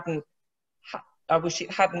wish we hadn't I wish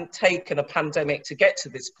it hadn't taken a pandemic to get to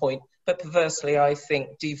this point, but perversely, I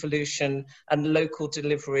think devolution and local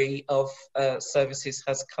delivery of services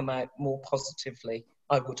has come out more positively,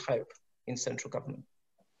 I would hope, in central government.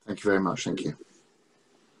 Thank you very much. Thank you.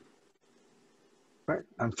 Right.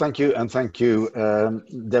 And thank you,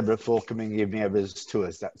 Deborah, for coming and giving us to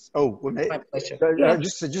us. That's my pleasure.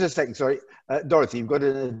 Just a second, sorry, Dorothy, you've got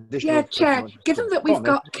an additional. Yeah, Chair. Given that we've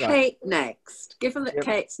got Kate next, given that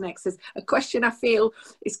Kate's next, there's a question I feel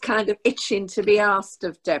is kind of itching to be asked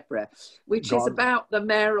of Deborah, which is about the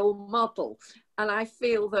mayoral model. And I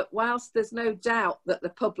feel that whilst there's no doubt that the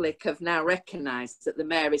public have now recognised that the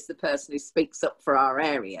mayor is the person who speaks up for our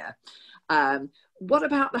area, what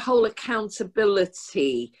about the whole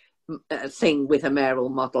accountability thing with a mayoral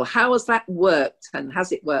model? How has that worked, and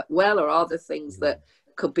has it worked well, or are there things that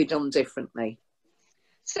could be done differently?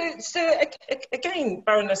 So again,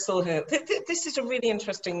 Baroness Sullivan, this is a really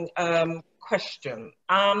interesting question,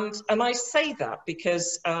 and I say that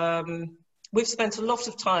because we've spent a lot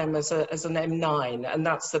of time as an M9, and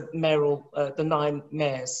that's the mayoral, the 9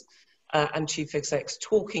 mayors and chief execs,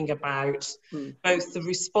 talking about both the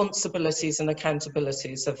responsibilities and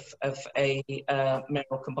accountabilities of a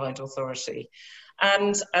mayoral combined authority,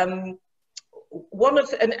 and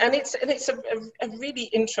it's a really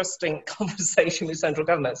interesting conversation with central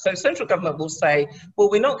government. So central government will say, well,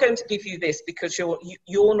 we're not going to give you this because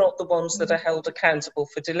you're not the ones that are held accountable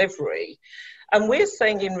for delivery. And we're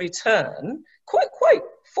saying in return, quite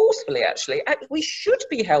forcefully actually, we should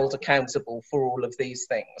be held accountable for all of these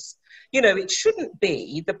things. You know, it shouldn't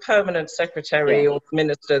be the permanent secretary or the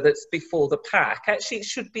minister that's before the pack. Actually, it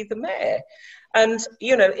should be the mayor. And,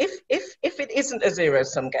 you know, if it isn't a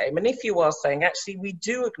zero-sum game, and if you are saying, actually, we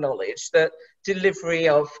do acknowledge that delivery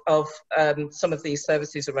of some of these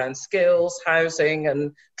services around skills, housing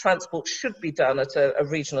and transport should be done at a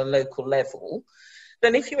regional and local level,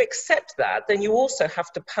 then if you accept that, then you also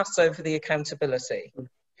have to pass over the accountability.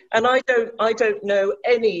 And I don't know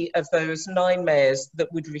any of those 9 mayors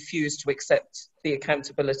that would refuse to accept the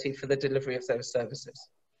accountability for the delivery of those services.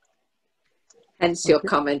 Hence your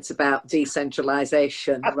comments about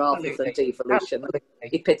decentralisation rather than devolution.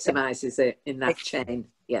 Epitomises it in that chain.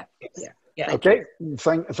 Yeah. Okay,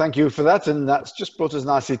 thank you for that, and that's just brought us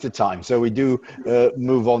nicely to time. So we do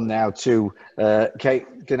move on now to Kate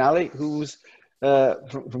Kennally, who's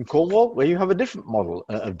from Cornwall, where you have a different model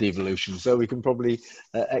of devolution. So we can probably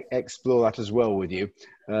explore that as well with you.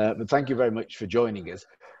 But thank you very much for joining us.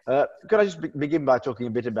 Could I just begin by talking a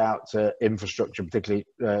bit about infrastructure, particularly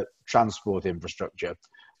transport infrastructure?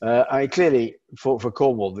 Clearly, for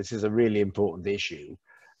Cornwall, this is a really important issue.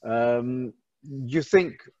 Do you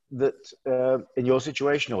think that in your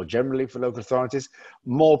situation, or generally for local authorities,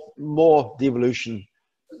 more devolution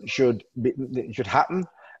should happen?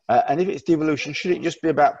 And if it's devolution, should it just be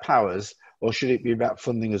about powers, or should it be about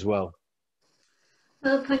funding as well?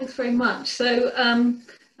 Well, thanks very much. So,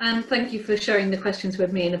 and thank you for sharing the questions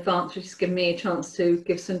with me in advance, which has given me a chance to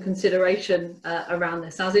give some consideration around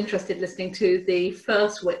this. I was interested listening to the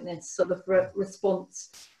first witness sort of response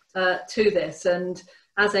to this, and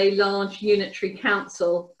as a large unitary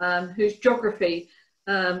council whose geography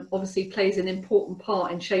obviously plays an important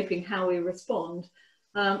part in shaping how we respond,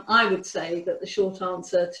 I would say that the short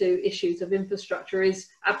answer to issues of infrastructure is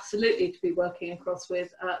absolutely to be working across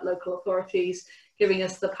with local authorities, giving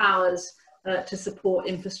us the powers to support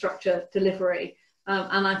infrastructure delivery.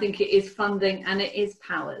 And I think it is funding and it is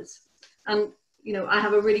powers. And, you know, I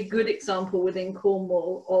have a really good example within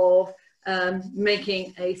Cornwall of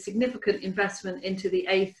making a significant investment into the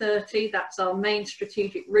A30. That's our main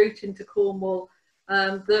strategic route into Cornwall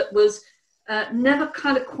that was never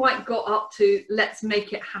kind of quite got up to let's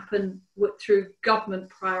make it happen through government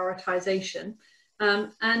prioritisation.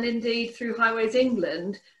 And indeed through Highways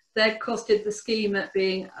England, they costed the scheme at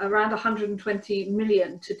being around 120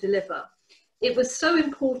 million to deliver. It was so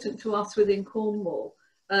important to us within Cornwall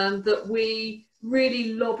that we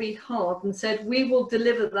really lobbied hard and said we will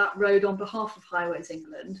deliver that road on behalf of Highways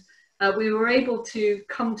England. We were able to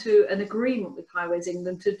come to an agreement with Highways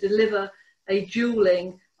England to deliver a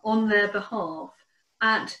dualling on their behalf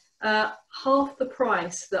at half the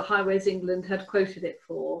price that Highways England had quoted it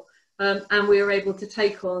for. And we were able to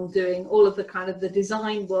take on doing all of the kind of the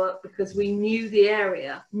design work because we knew the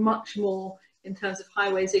area much more in terms of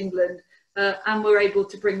Highways England, and we're able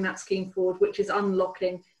to bring that scheme forward, which is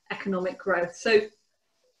unlocking economic growth. So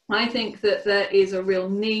I think that there is a real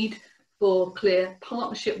need for clear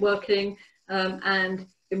partnership working, and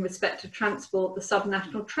in respect to transport, the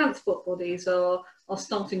subnational transport bodies are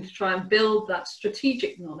starting to try and build that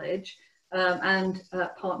strategic knowledge and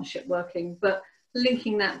partnership working. But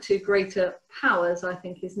linking that to greater powers, I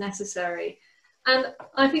think, is necessary. And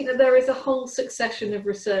I think that there is a whole succession of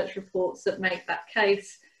research reports that make that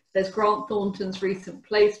case. There's Grant Thornton's recent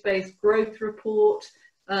place-based growth report.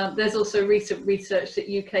 There's also recent research that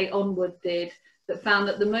UK Onward did that found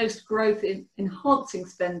that the most growth in enhancing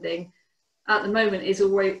spending at the moment is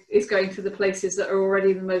going to the places that are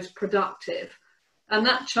already the most productive. And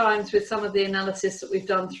that chimes with some of the analysis that we've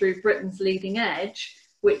done through Britain's Leading Edge,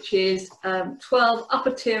 which is 12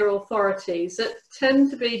 upper tier authorities that tend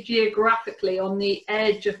to be geographically on the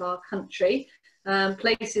edge of our country,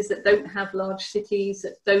 places that don't have large cities,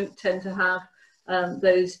 that don't tend to have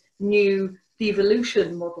those new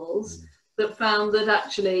devolution models, that found that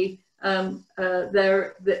actually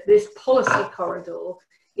this policy corridor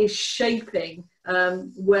is shaping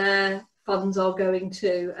where funds are going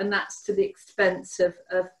to, and that's to the expense of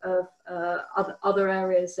other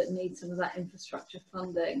areas that need some of that infrastructure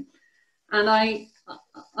funding. And I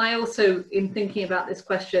also, in thinking about this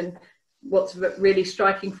question, what's really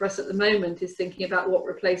striking for us at the moment is thinking about what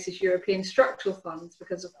replaces European structural funds,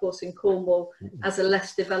 because of course in Cornwall, as a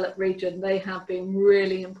less developed region, they have been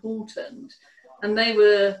really important. And they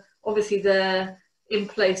were obviously there in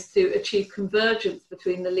place to achieve convergence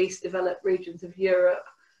between the least developed regions of Europe.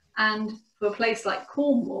 And for a place like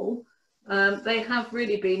Cornwall, they have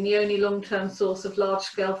really been the only long-term source of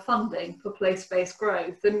large-scale funding for place-based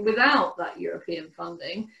growth. And without that European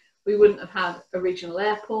funding, we wouldn't have had a regional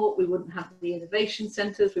airport, we wouldn't have the innovation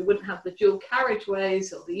centres, we wouldn't have the dual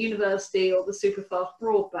carriageways or the university or the super-fast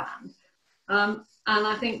broadband. And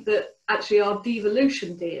I think that actually our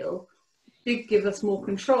devolution deal did give us more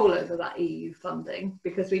control over that EU funding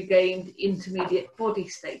because we gained intermediate body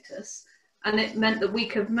status. And it meant that we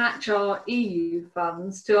could match our EU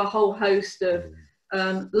funds to a whole host of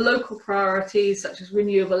local priorities such as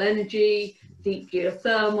renewable energy, deep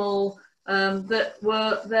geothermal, that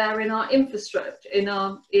were there in our infrastructure, in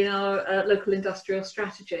our local industrial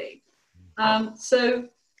strategy. So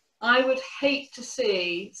I would hate to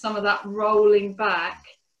see some of that rolling back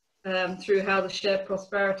through how the Shared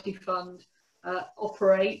Prosperity Fund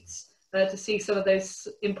operates, to see some of those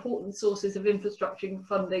important sources of infrastructure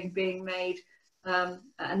funding being made at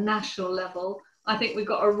a national level. I think we've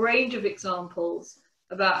got a range of examples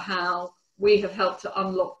about how we have helped to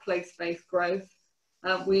unlock place-based growth.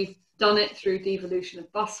 We've done it through devolution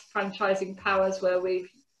of bus franchising powers, where we've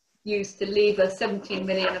used to lever 17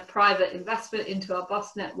 million of private investment into our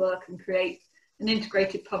bus network and create an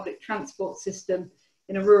integrated public transport system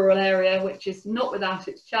in a rural area, which is not without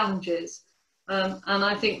its challenges. And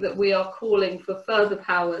I think that we are calling for further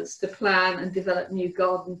powers to plan and develop new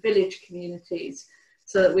garden village communities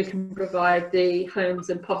so that we can provide the homes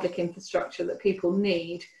and public infrastructure that people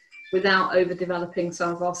need without overdeveloping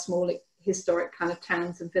some of our small historic kind of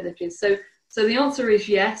towns and villages. So the answer is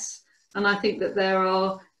yes. And I think that there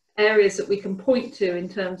are areas that we can point to in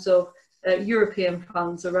terms of European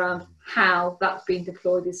funds around how that's been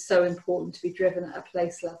deployed is so important to be driven at a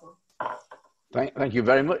place level. Thank you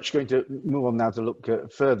very much. Going to move on now to look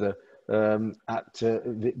further at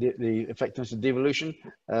the effectiveness of devolution.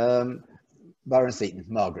 Baron Seaton,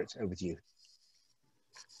 Margaret, over to you.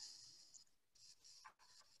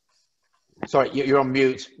 Sorry, you're on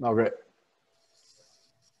mute, Margaret.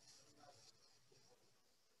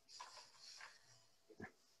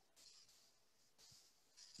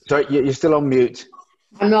 Sorry, you're still on mute.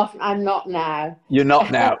 I'm not now. You're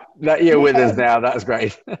not now. You're with us now. That's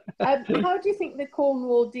great. How do you think the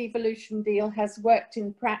Cornwall devolution deal has worked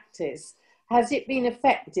in practice? Has it been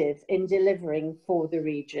effective in delivering for the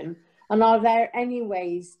region? And are there any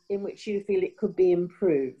ways in which you feel it could be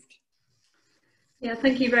improved? Yeah,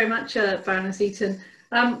 thank you very much, Baroness Eaton.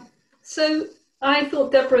 So I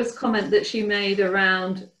thought Deborah's comment that she made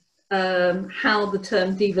around how the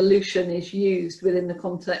term devolution is used within the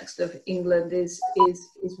context of England is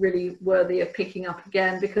really worthy of picking up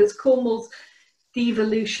again, because Cornwall's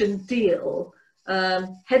devolution deal,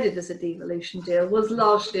 headed as a devolution deal, was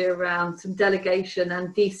largely around some delegation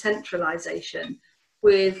and decentralisation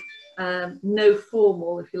with no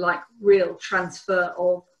formal, if you like, real transfer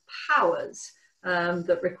of powers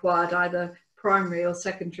that required either primary or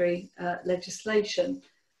secondary legislation.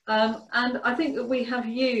 And I think that we have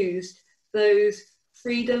used those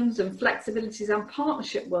freedoms and flexibilities and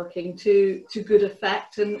partnership working to good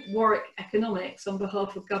effect. And Warwick Economics, on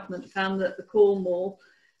behalf of government, found that the Cornwall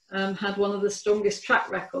had one of the strongest track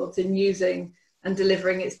records in using and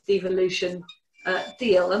delivering its devolution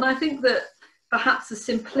deal. And I think that perhaps the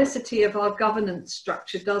simplicity of our governance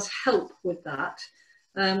structure does help with that,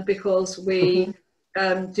 because we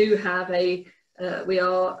do have a we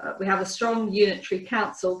have a strong unitary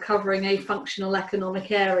council covering a functional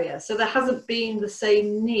economic area. So there hasn't been the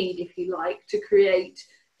same need, if you like, to create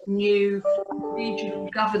new regional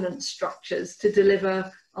governance structures to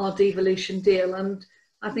deliver our devolution deal. And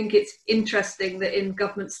I think it's interesting that in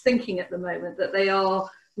government's thinking at the moment that they are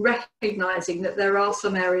recognising that there are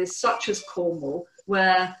some areas such as Cornwall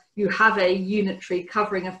where you have a unitary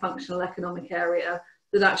covering a functional economic area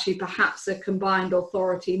that actually perhaps a combined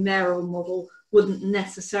authority mayoral model wouldn't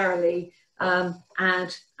necessarily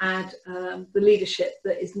add the leadership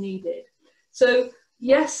that is needed. So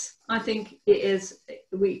yes, I think it is.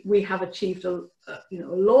 We have achieved a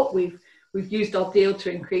lot. We've used our deal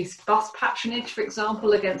to increase bus patronage, for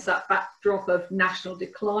example, against that backdrop of national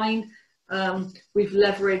decline. We've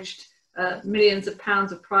leveraged millions of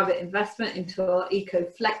pounds of private investment into our Eco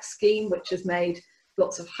Flex scheme, which has made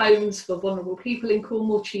lots of homes for vulnerable people in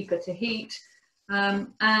Cornwall cheaper to heat.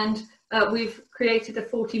 And we've created a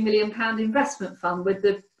 £40 million investment fund with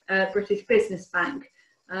the British Business Bank,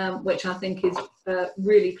 which I think is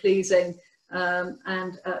really pleasing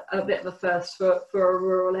and a bit of a first for a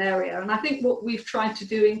rural area. And I think what we've tried to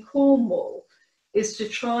do in Cornwall is to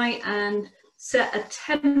try and set a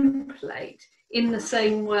template in the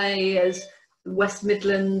same way as the West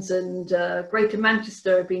Midlands and Greater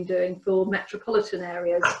Manchester have been doing for metropolitan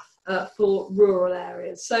areas, for rural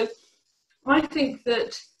areas. So I think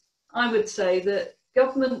that I would say that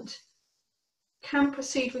government can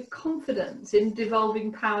proceed with confidence in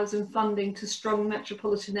devolving powers and funding to strong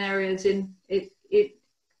metropolitan areas to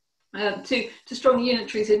strong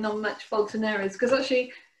unitaries in non-metropolitan areas, because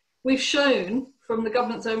actually we've shown from the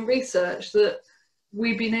government's own research that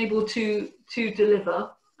we've been able to deliver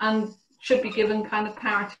and should be given kind of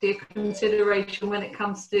parity of consideration when it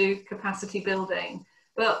comes to capacity building.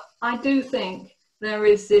 But I do think there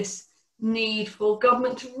is this need for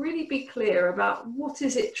government to really be clear about what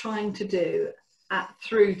is it trying to do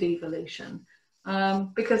through devolution,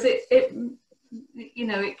 because it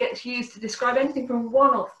gets used to describe anything from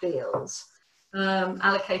one-off deals,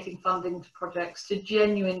 allocating funding to projects, to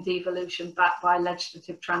genuine devolution backed by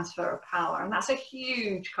legislative transfer of power, and that's a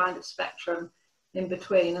huge kind of spectrum in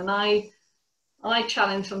between. And I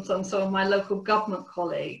challenge some of my local government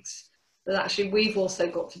colleagues that actually we've also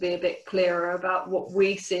got to be a bit clearer about what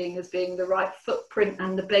we're seeing as being the right footprint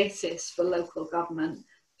and the basis for local government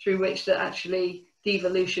through which that actually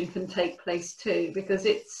devolution can take place too, because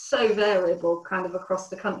it's so variable kind of across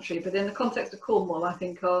the country. But in the context of Cornwall, I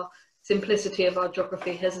think our simplicity of our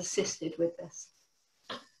geography has assisted with this.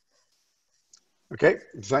 Okay,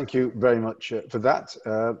 thank you very much for that.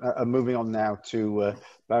 Moving on now to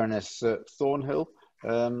Baroness Thornhill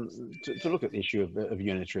to look at the issue of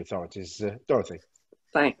unitary authorities. Dorothy.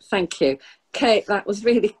 Thank you. Kate, that was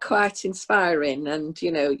really quite inspiring, and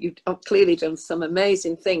you've clearly done some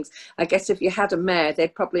amazing things. I guess if you had a mayor,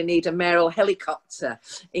 they'd probably need a mayoral helicopter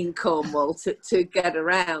in Cornwall to get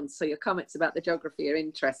around. So your comments about the geography are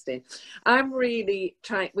interesting. I'm really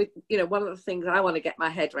trying, one of the things I want to get my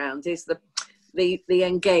head around is the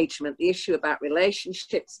engagement, the issue about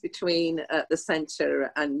relationships between the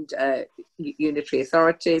centre and unitary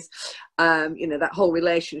authorities, that whole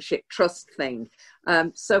relationship trust thing.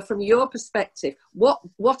 So from your perspective,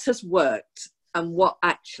 what has worked and what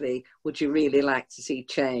actually would you really like to see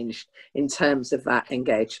changed in terms of that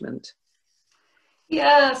engagement?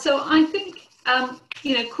 Yeah, so I think,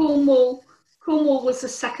 Cornwall was the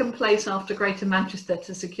second place after Greater Manchester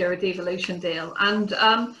to secure a devolution deal. And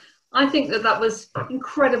I think that was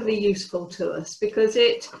incredibly useful to us because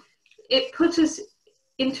it put us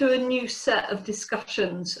into a new set of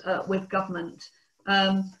discussions with government,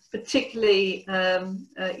 particularly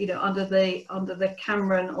under the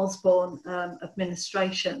Cameron-Osborne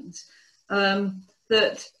administrations,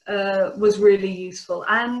 that was really useful.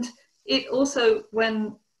 And it also,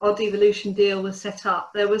 when our devolution deal was set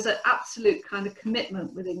up, there was an absolute kind of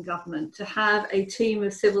commitment within government to have a team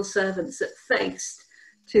of civil servants that faced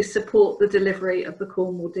to support the delivery of the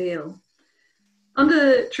Cornwall deal.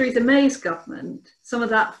 Under Theresa May's government, some of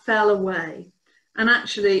that fell away, and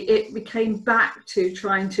actually it became back to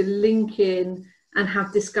trying to link in and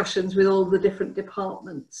have discussions with all the different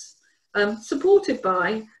departments, supported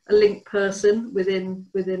by a linked person within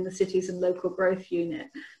the Cities and Local Growth Unit.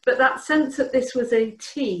 But that sense that this was a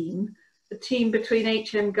team between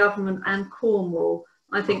HM government and Cornwall,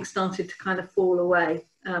 I think started to kind of fall away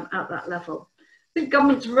at that level. I think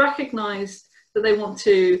government's recognised that they want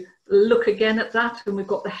to look again at that, and we've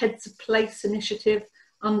got the Heads of Place initiative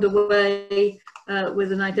underway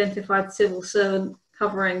with an identified civil servant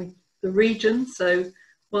covering the region. So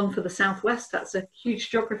one for the southwest, that's a huge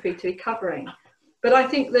geography to be covering. But I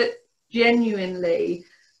think that genuinely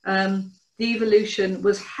devolution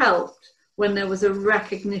was helped when there was a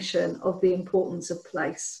recognition of the importance of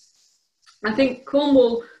place. I think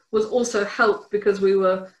Cornwall was also helped because we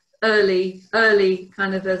were early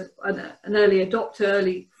kind of an early adopter,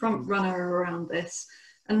 early front runner around this.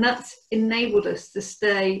 And that's enabled us to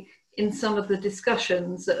stay in some of the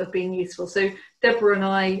discussions that have been useful. So Deborah and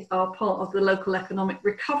I are part of the local economic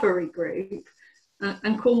recovery group,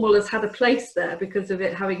 and Cornwall has had a place there because of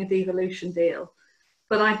it having a devolution deal.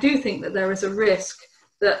 But I do think that there is a risk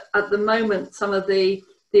that at the moment some of the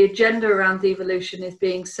agenda around devolution is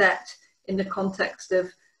being set in the context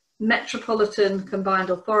of metropolitan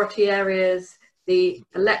combined authority areas, the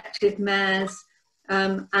elected mayors,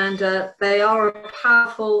 and they are a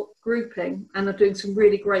powerful grouping and are doing some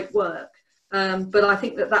really great work. But I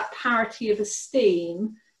think that parity of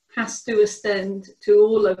esteem has to extend to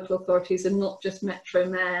all local authorities and not just metro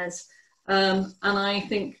mayors. And I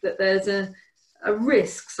think that there's a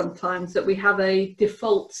risk sometimes that we have a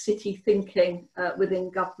default city thinking within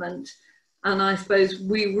government. And I suppose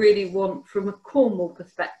we really want, from a Cornwall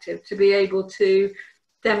perspective, to be able to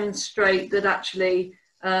demonstrate that actually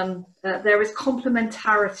there is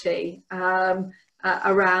complementarity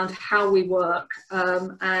around how we work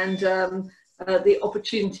and the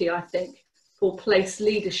opportunity, I think, for place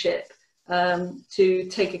leadership to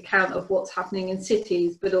take account of what's happening in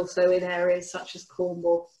cities, but also in areas such as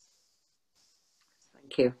Cornwall.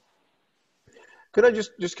 Thank you. Could I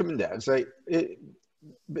just come in there and say,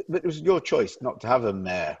 but it was your choice not to have a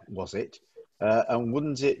mayor, was it? And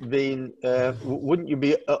wouldn't you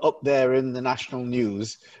be up there in the national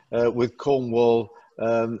news with Cornwall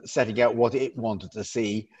setting out what it wanted to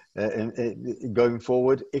see going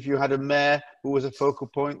forward if you had a mayor who was a focal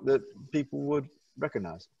point that people would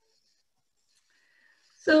recognise?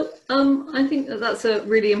 So I think that's a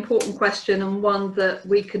really important question and one that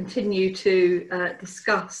we continue to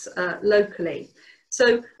discuss locally.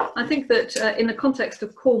 So I think that in the context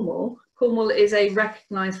of Cornwall, Cornwall is a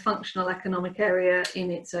recognised functional economic area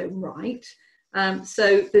in its own right.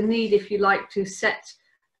 So the need, if you like, to set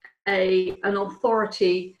an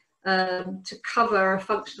authority to cover a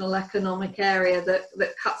functional economic area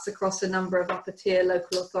that cuts across a number of upper tier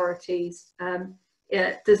local authorities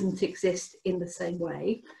doesn't exist in the same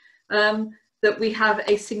way. That we have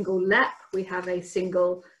a single LEP, we have a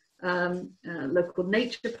single local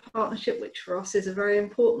nature partnership, which for us is a very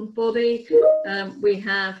important body. We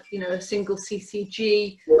have, a single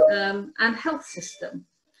CCG and health system,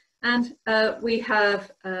 and we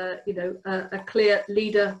have, a clear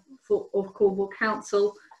leader of Cornwall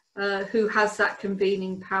Council who has that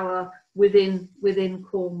convening power within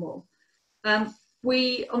Cornwall.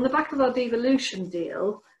 We, on the back of our devolution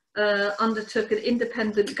deal, undertook an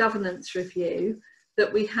independent governance review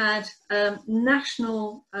that we had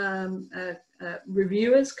national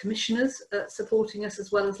reviewers, commissioners supporting us,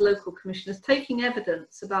 as well as local commissioners, taking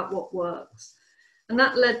evidence about what works. And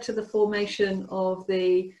that led to the formation of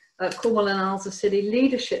the Cornwall and Isles of Scilly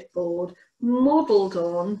Leadership Board, modelled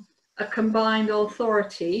on a combined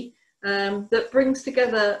authority that brings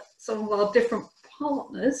together some of our different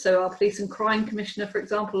partners. So our Police and Crime Commissioner, for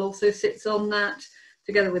example, also sits on that,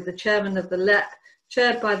 together with the chairman of the LEP,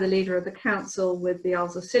 chaired by the leader of the council, with the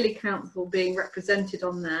Isles of Scilly Council being represented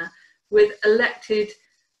on there, with elected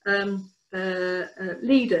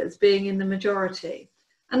leaders being in the majority.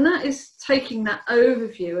 And that is taking that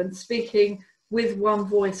overview and speaking with one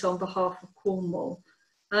voice on behalf of Cornwall.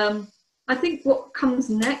 I think what comes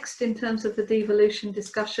next in terms of the devolution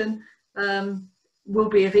discussion will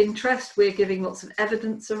be of interest. We're giving lots of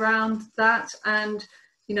evidence around that. And,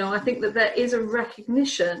 I think that there is a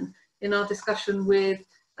recognition in our discussion with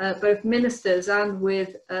both ministers and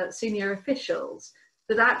with senior officials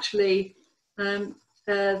that actually the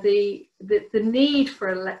need for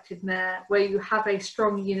an elected mayor, where you have a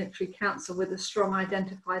strong unitary council with a strong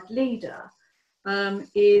identified leader,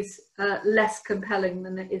 is less compelling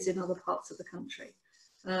than it is in other parts of the country.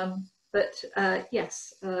 But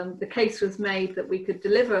yes, the case was made that we could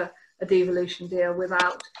deliver a devolution deal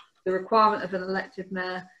without the requirement of an elected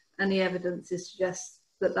mayor, and the evidence suggests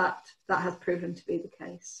that has proven to be the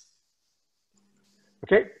case.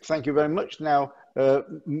 Okay, thank you very much. Now,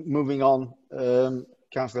 moving on,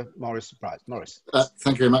 Councillor Morris. Morris.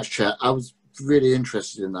 Thank you very much, Chair. I was really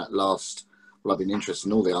interested in that last, well, I've been interested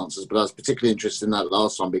in all the answers, but I was particularly interested in that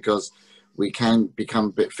last one because we can become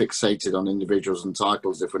a bit fixated on individuals and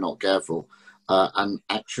titles if we're not careful. And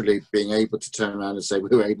actually being able to turn around and say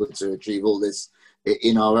we were able to achieve all this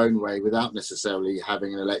in our own way without necessarily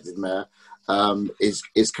having an elected mayor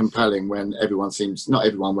is compelling when everyone seems, not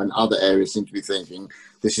everyone, when other areas seem to be thinking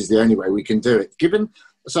this is the only way we can do it. Given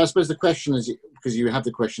So I suppose the question is, because you have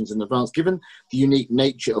the questions in advance, given the unique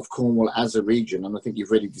nature of Cornwall as a region, and I think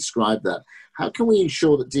you've really described that, how can we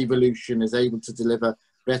ensure that devolution is able to deliver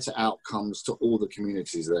better outcomes to all the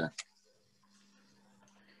communities there?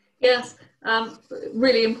 Yes,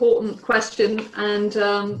 really important question.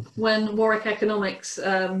 And when Warwick Economics,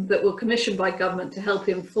 that were commissioned by government to help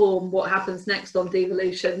inform what happens next on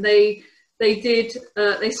devolution, they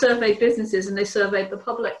surveyed businesses and they surveyed the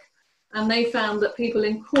public, and they found that people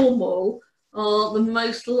in Cornwall are the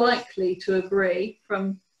most likely to agree,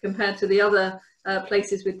 compared to the other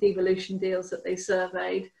places with devolution deals that they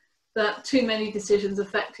surveyed, that too many decisions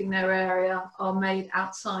affecting their area are made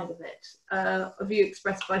outside of it. A view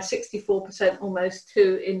expressed by 64%, almost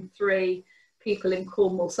 2 in 3 people in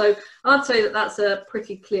Cornwall. So I'd say that that's a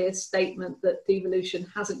pretty clear statement that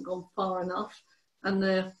devolution hasn't gone far enough, and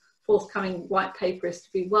the forthcoming white paper is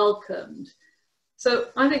to be welcomed. So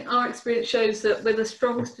I think our experience shows that with a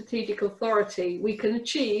strong strategic authority, we can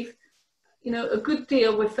achieve, a good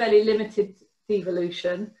deal with fairly limited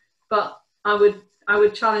devolution, but I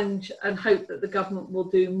would challenge and hope that the government will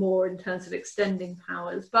do more in terms of extending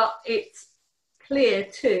powers. But it's clear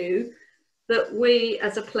too that we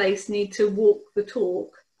as a place need to walk the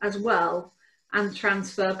talk as well and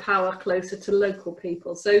transfer power closer to local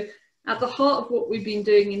people. So at the heart of what we've been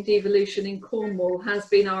doing in devolution in Cornwall has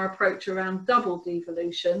been our approach around double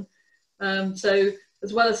devolution. So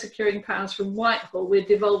as well as securing powers from Whitehall, we're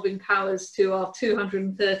devolving powers to our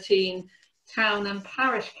 213 town and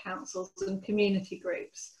parish councils and community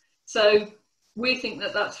groups. So we think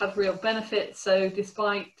that that's had real benefits. So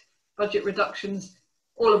despite budget reductions,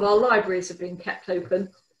 all of our libraries have been kept open,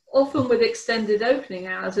 often with extended opening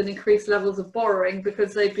hours and increased levels of borrowing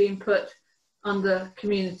because they've been put under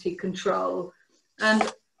community control.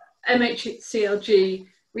 And MHCLG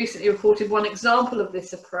recently reported one example of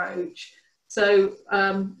this approach. So,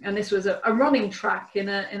 and this was a running track in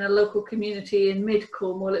a local community in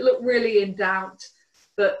mid-Cornwall. It looked really in doubt,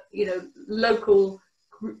 but local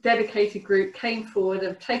dedicated group came forward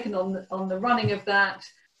and taken on the running of that.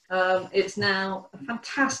 It's now a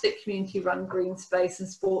fantastic community-run green space and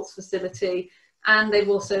sports facility, and they've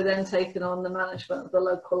also then taken on the management of the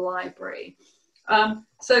local library.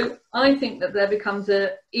 So I think that there becomes an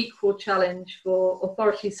equal challenge for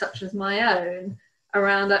authorities such as my own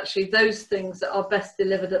around actually those things that are best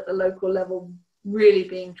delivered at the local level really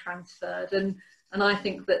being transferred. And I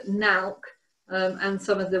think that NALC and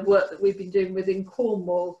some of the work that we've been doing within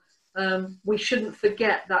Cornwall, we shouldn't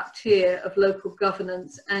forget that tier of local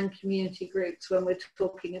governance and community groups when we're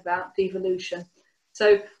talking about devolution.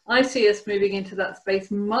 So I see us moving into that space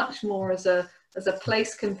much more as a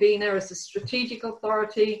place convener, as a strategic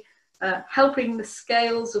authority, helping the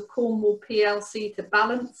scales of Cornwall PLC to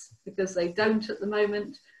balance, because they don't at the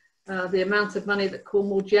moment. The amount of money that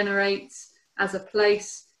Cornwall generates as a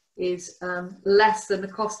place is less than the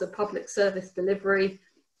cost of public service delivery.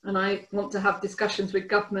 And I want to have discussions with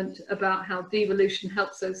government about how devolution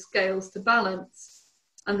helps those scales to balance.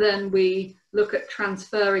 And then we look at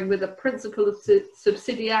transferring with a principle of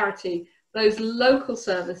subsidiarity those local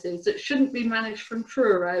services that shouldn't be managed from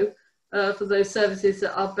Truro for those services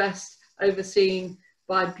that are best overseen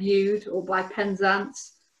by Bude or by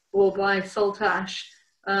Penzance or by Saltash,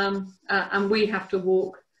 and we have to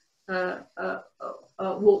walk the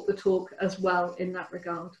talk as well in that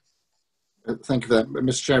regard. Thank you for that,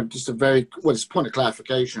 Mr. Chairman. Just a it's a point of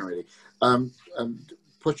clarification, really.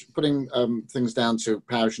 Putting things down to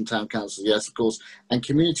parish and town councils, yes, of course, and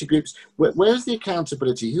community groups. Where's the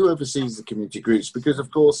accountability? Who oversees the community groups? Because,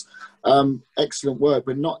 of course, excellent work,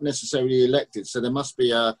 but not necessarily elected. So there must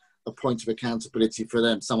be a point of accountability for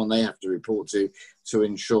them, someone they have to report to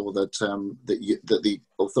ensure that that the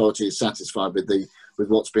authority is satisfied with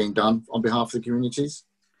what's being done on behalf of the communities.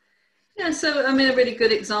 Yeah, so I mean, a really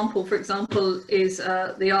good example, for example, is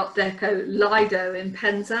the Art Deco Lido in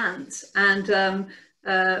Penzance, and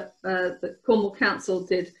the Cornwall Council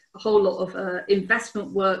did a whole lot of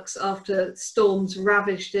investment works after storms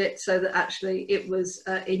ravaged it, so that actually it was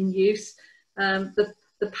in use. The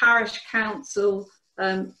parish council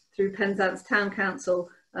through Penzance Town Council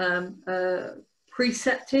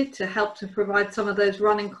precepted to help to provide some of those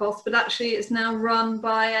running costs, but actually it's now run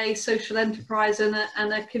by a social enterprise and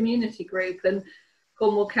a community group. And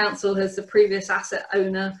Cornwall Council, as the previous asset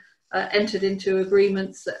owner, entered into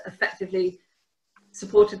agreements that effectively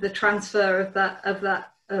supported the transfer of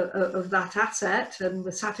that asset, and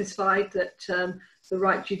was satisfied that the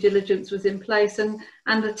right due diligence was in place. And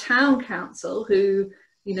the town council, who,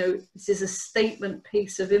 this is a statement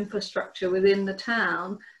piece of infrastructure within the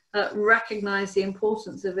town, recognise the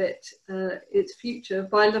importance of its future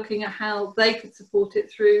by looking at how they could support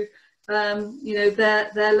it through, you know,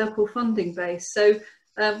 their local funding base. So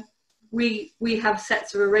we have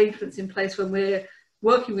sets of arrangements in place when we're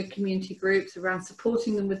working with community groups around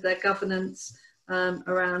supporting them with their governance,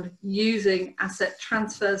 around using asset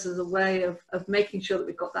transfers as a way of making sure that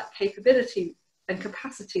we've got that capability and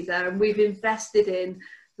capacity there. And we've invested in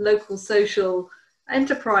local social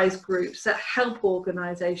enterprise groups that help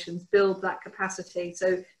organisations build that capacity.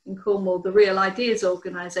 So in Cornwall, the Real Ideas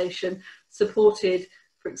organisation supported,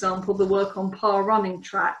 for example, the work on Par Running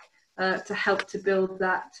Track to help to build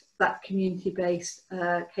that community-based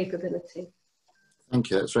capability. Thank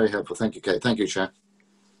you. That's very helpful. Thank you, Kate. Thank you, Chair.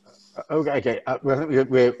 Okay. Well, I think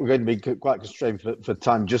we're going to be quite constrained for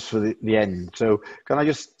time just for the end. So can I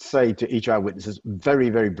just say to each of our witnesses very,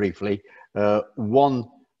 very briefly, one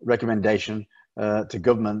recommendation to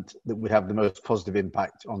government that would have the most positive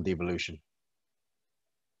impact on devolution?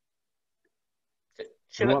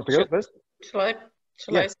 Shall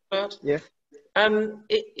I start? Yeah.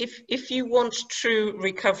 If you want true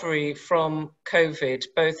recovery from COVID,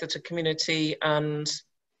 both at a community and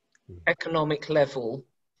economic level,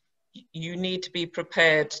 you need to be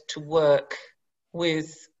prepared to work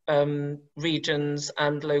with regions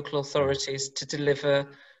and local authorities to deliver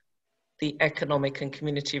the economic and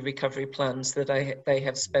community recovery plans that they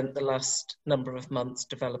have spent the last number of months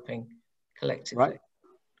developing collectively. Right.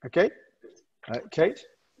 Okay. Kate?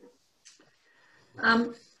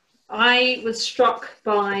 I was struck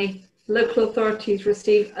by local authorities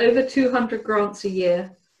receive over 200 grants a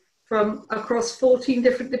year from across 14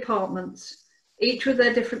 different departments, each with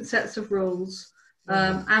their different sets of rules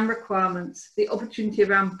and requirements. The opportunity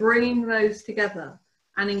around bringing those together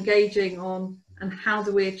and engaging on and how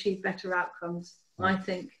do we achieve better outcomes, I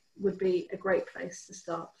think would be a great place to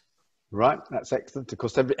start. Right, that's excellent. Of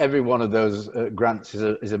course, every one of those grants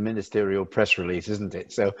is a ministerial press release, isn't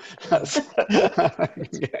it? So that's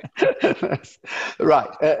right.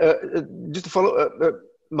 Just to follow up,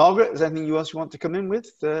 Margaret, is there anything else you want to come in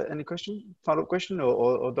with? Any question, follow-up question,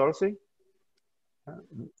 or Dorothy?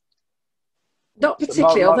 Not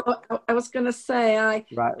particularly, although I was going to say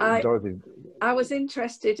Dorothy. I was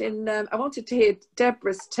interested in, I wanted to hear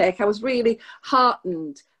Deborah's take. I was really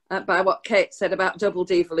heartened by what Kate said about double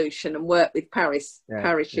devolution and work with parishes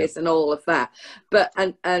and all of that. But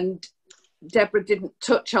and Deborah didn't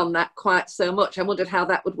touch on that quite so much. I wondered how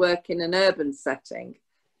that would work in an urban setting.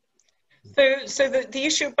 So the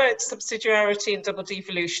issue about subsidiarity and double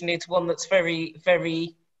devolution is one that's very,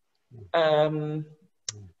 very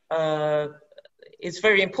is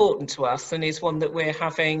very important to us, and is one that we're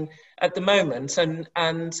having at the moment.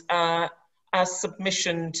 And our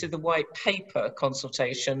submission to the white paper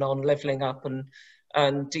consultation on levelling up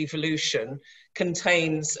and devolution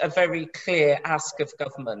contains a very clear ask of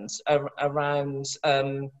government around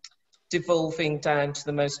devolving down to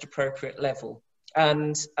the most appropriate level.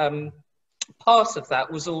 And part of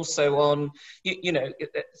that was also on,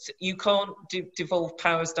 you can't devolve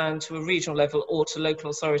powers down to a regional level or to local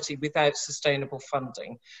authority without sustainable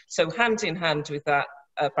funding. So hand in hand with that,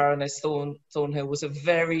 Baroness Thornhill, was a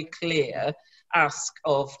very clear ask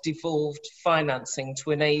of devolved financing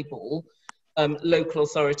to enable local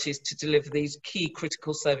authorities to deliver these key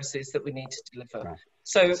critical services that we need to deliver. Right.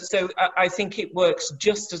 So I think it works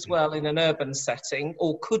just as well in an urban setting,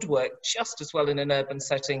 or could work just as well in an urban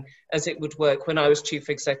setting as it would work when I was Chief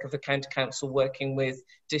Exec of a county council working with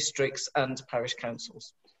districts and parish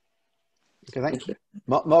councils. Okay, thank you.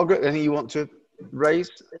 Margaret, anything you want to raise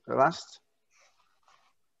last?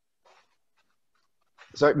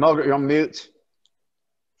 Sorry, Margaret, you're on mute.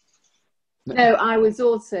 No, I was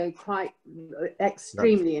also quite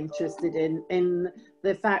extremely interested in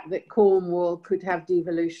the fact that Cornwall could have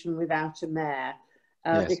devolution without a mayor,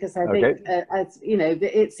 because I think, as you know,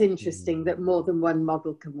 it's interesting that more than one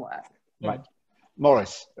model can work. Right,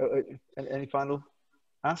 Maurice, any final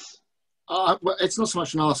asks? Well, it's not so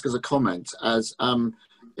much an ask as a comment, as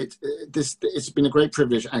it's been a great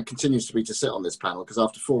privilege and continues to be to sit on this panel, because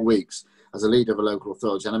after 4 weeks as a leader of a local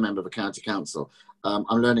authority and a member of a county council,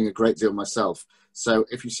 I'm learning a great deal myself. So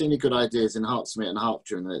if you see any good ideas in Hertsmere and Harp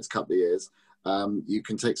during the next couple of years, you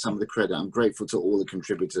can take some of the credit. I'm grateful to all the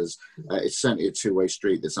contributors. It's certainly a two-way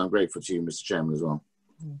street. I'm grateful to you, Mr. Chairman, as well.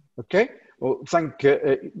 Okay. Well, thank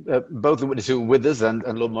both the witnesses who were with us and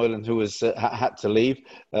Lord Moylan, who has had to leave.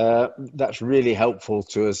 That's really helpful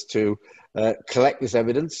to us to collect this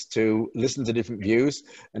evidence, to listen to different views,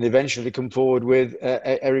 and eventually come forward with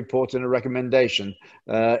a report and a recommendation.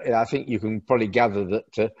 I think you can probably gather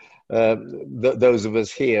that those of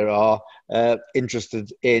us here are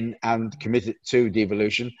interested in and committed to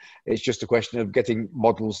devolution. It's just a question of getting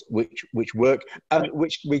models which work and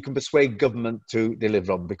which we can persuade government to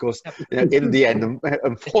deliver on, because in the end,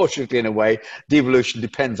 unfortunately in a way, devolution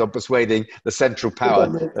depends on persuading the central power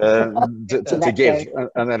to give,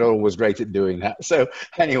 and they're always great at doing that. So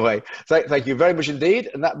anyway, thank you very much indeed,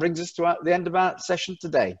 and that brings us to the end of our session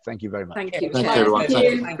today. Thank you very much. Thank you, Thank you, Chair. everyone.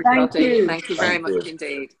 Thank you. Thank you very much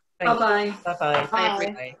indeed. Bye-bye. Bye-bye.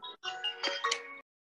 Bye.